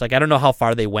English. Like, I don't know how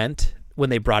far they went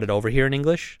when they brought it over here in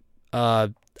English.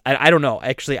 I don't know.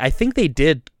 Actually, I think they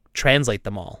did translate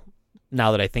them all,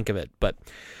 now that I think of it. But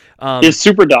is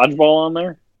Super Dodgeball on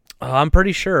there? I'm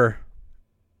pretty sure.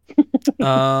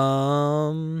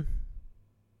 Oh,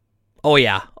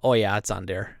 yeah, it's on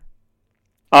there.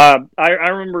 I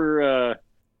remember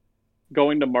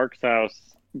going to Mark's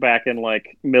house back in,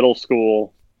 like, middle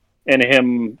school, and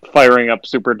him firing up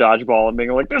Super Dodgeball and being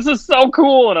like, "This is so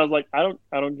cool!" And I was like, "I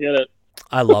don't get it."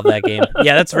 I love that game.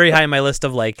 Yeah, that's very high on my list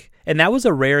of like, and that was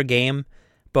a rare game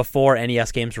before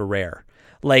NES games were rare.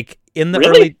 Like in the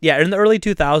early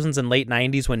 2000s and late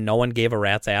 90s, when no one gave a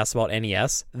rat's ass about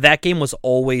NES, that game was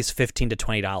always $15 to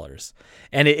 $20,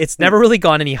 and it's never really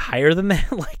gone any higher than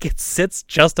that. Like it sits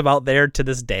just about there to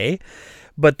this day,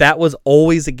 but that was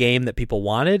always a game that people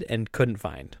wanted and couldn't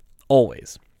find.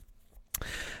 Always.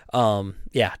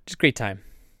 Yeah, just great time.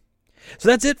 So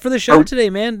that's it for the show today,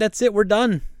 man. That's it. We're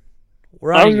done.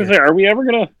 I was gonna say, are we ever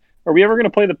gonna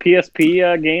play the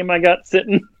PSP game I got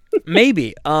sitting?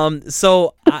 Maybe.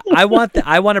 So I want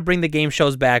to bring the game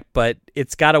shows back, but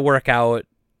it's got to work out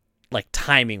like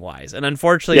timing wise. And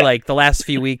unfortunately, like the last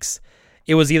few weeks,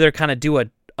 it was either kind of do a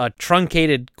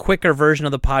truncated, quicker version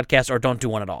of the podcast or don't do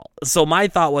one at all. So my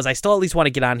thought was I still at least want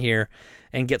to get on here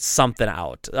and get something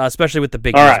out, especially with the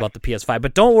big news about the PS5.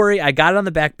 But don't worry, I got it on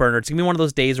the back burner. It's going to be one of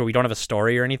those days where we don't have a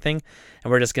story or anything,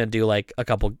 and we're just going to do like a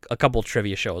couple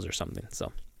trivia shows or something.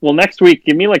 So, well, next week,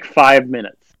 give me like 5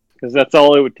 minutes, because that's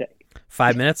all it would take.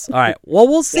 5 minutes? All right. Well,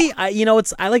 we'll see. Yeah.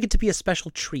 I like it to be a special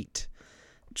treat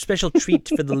for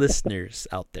the listeners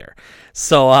out there.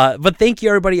 So, but thank you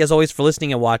everybody as always for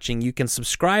listening and watching. You can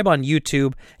subscribe on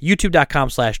YouTube,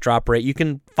 youtube.com/droprate. You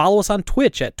can follow us on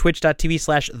Twitch at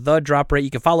twitch.tv/thedroprate. You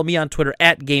can follow me on Twitter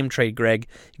at GameTradeGreg.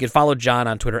 You can follow John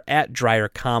on Twitter at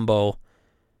DryerCombo.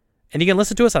 And you can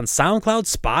listen to us on SoundCloud,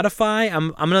 Spotify.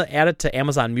 I'm going to add it to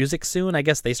Amazon Music soon. I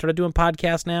guess they started doing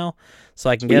podcasts now, so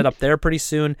I can get it up there pretty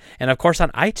soon. And of course on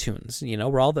iTunes,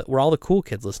 where all the cool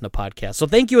kids listen to podcasts. So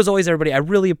thank you as always, everybody. I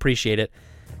really appreciate it.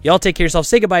 Y'all take care of yourself.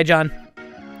 Say goodbye, John.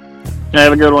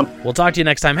 Have a good one. We'll talk to you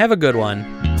next time. Have a good one.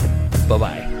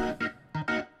 Bye-bye.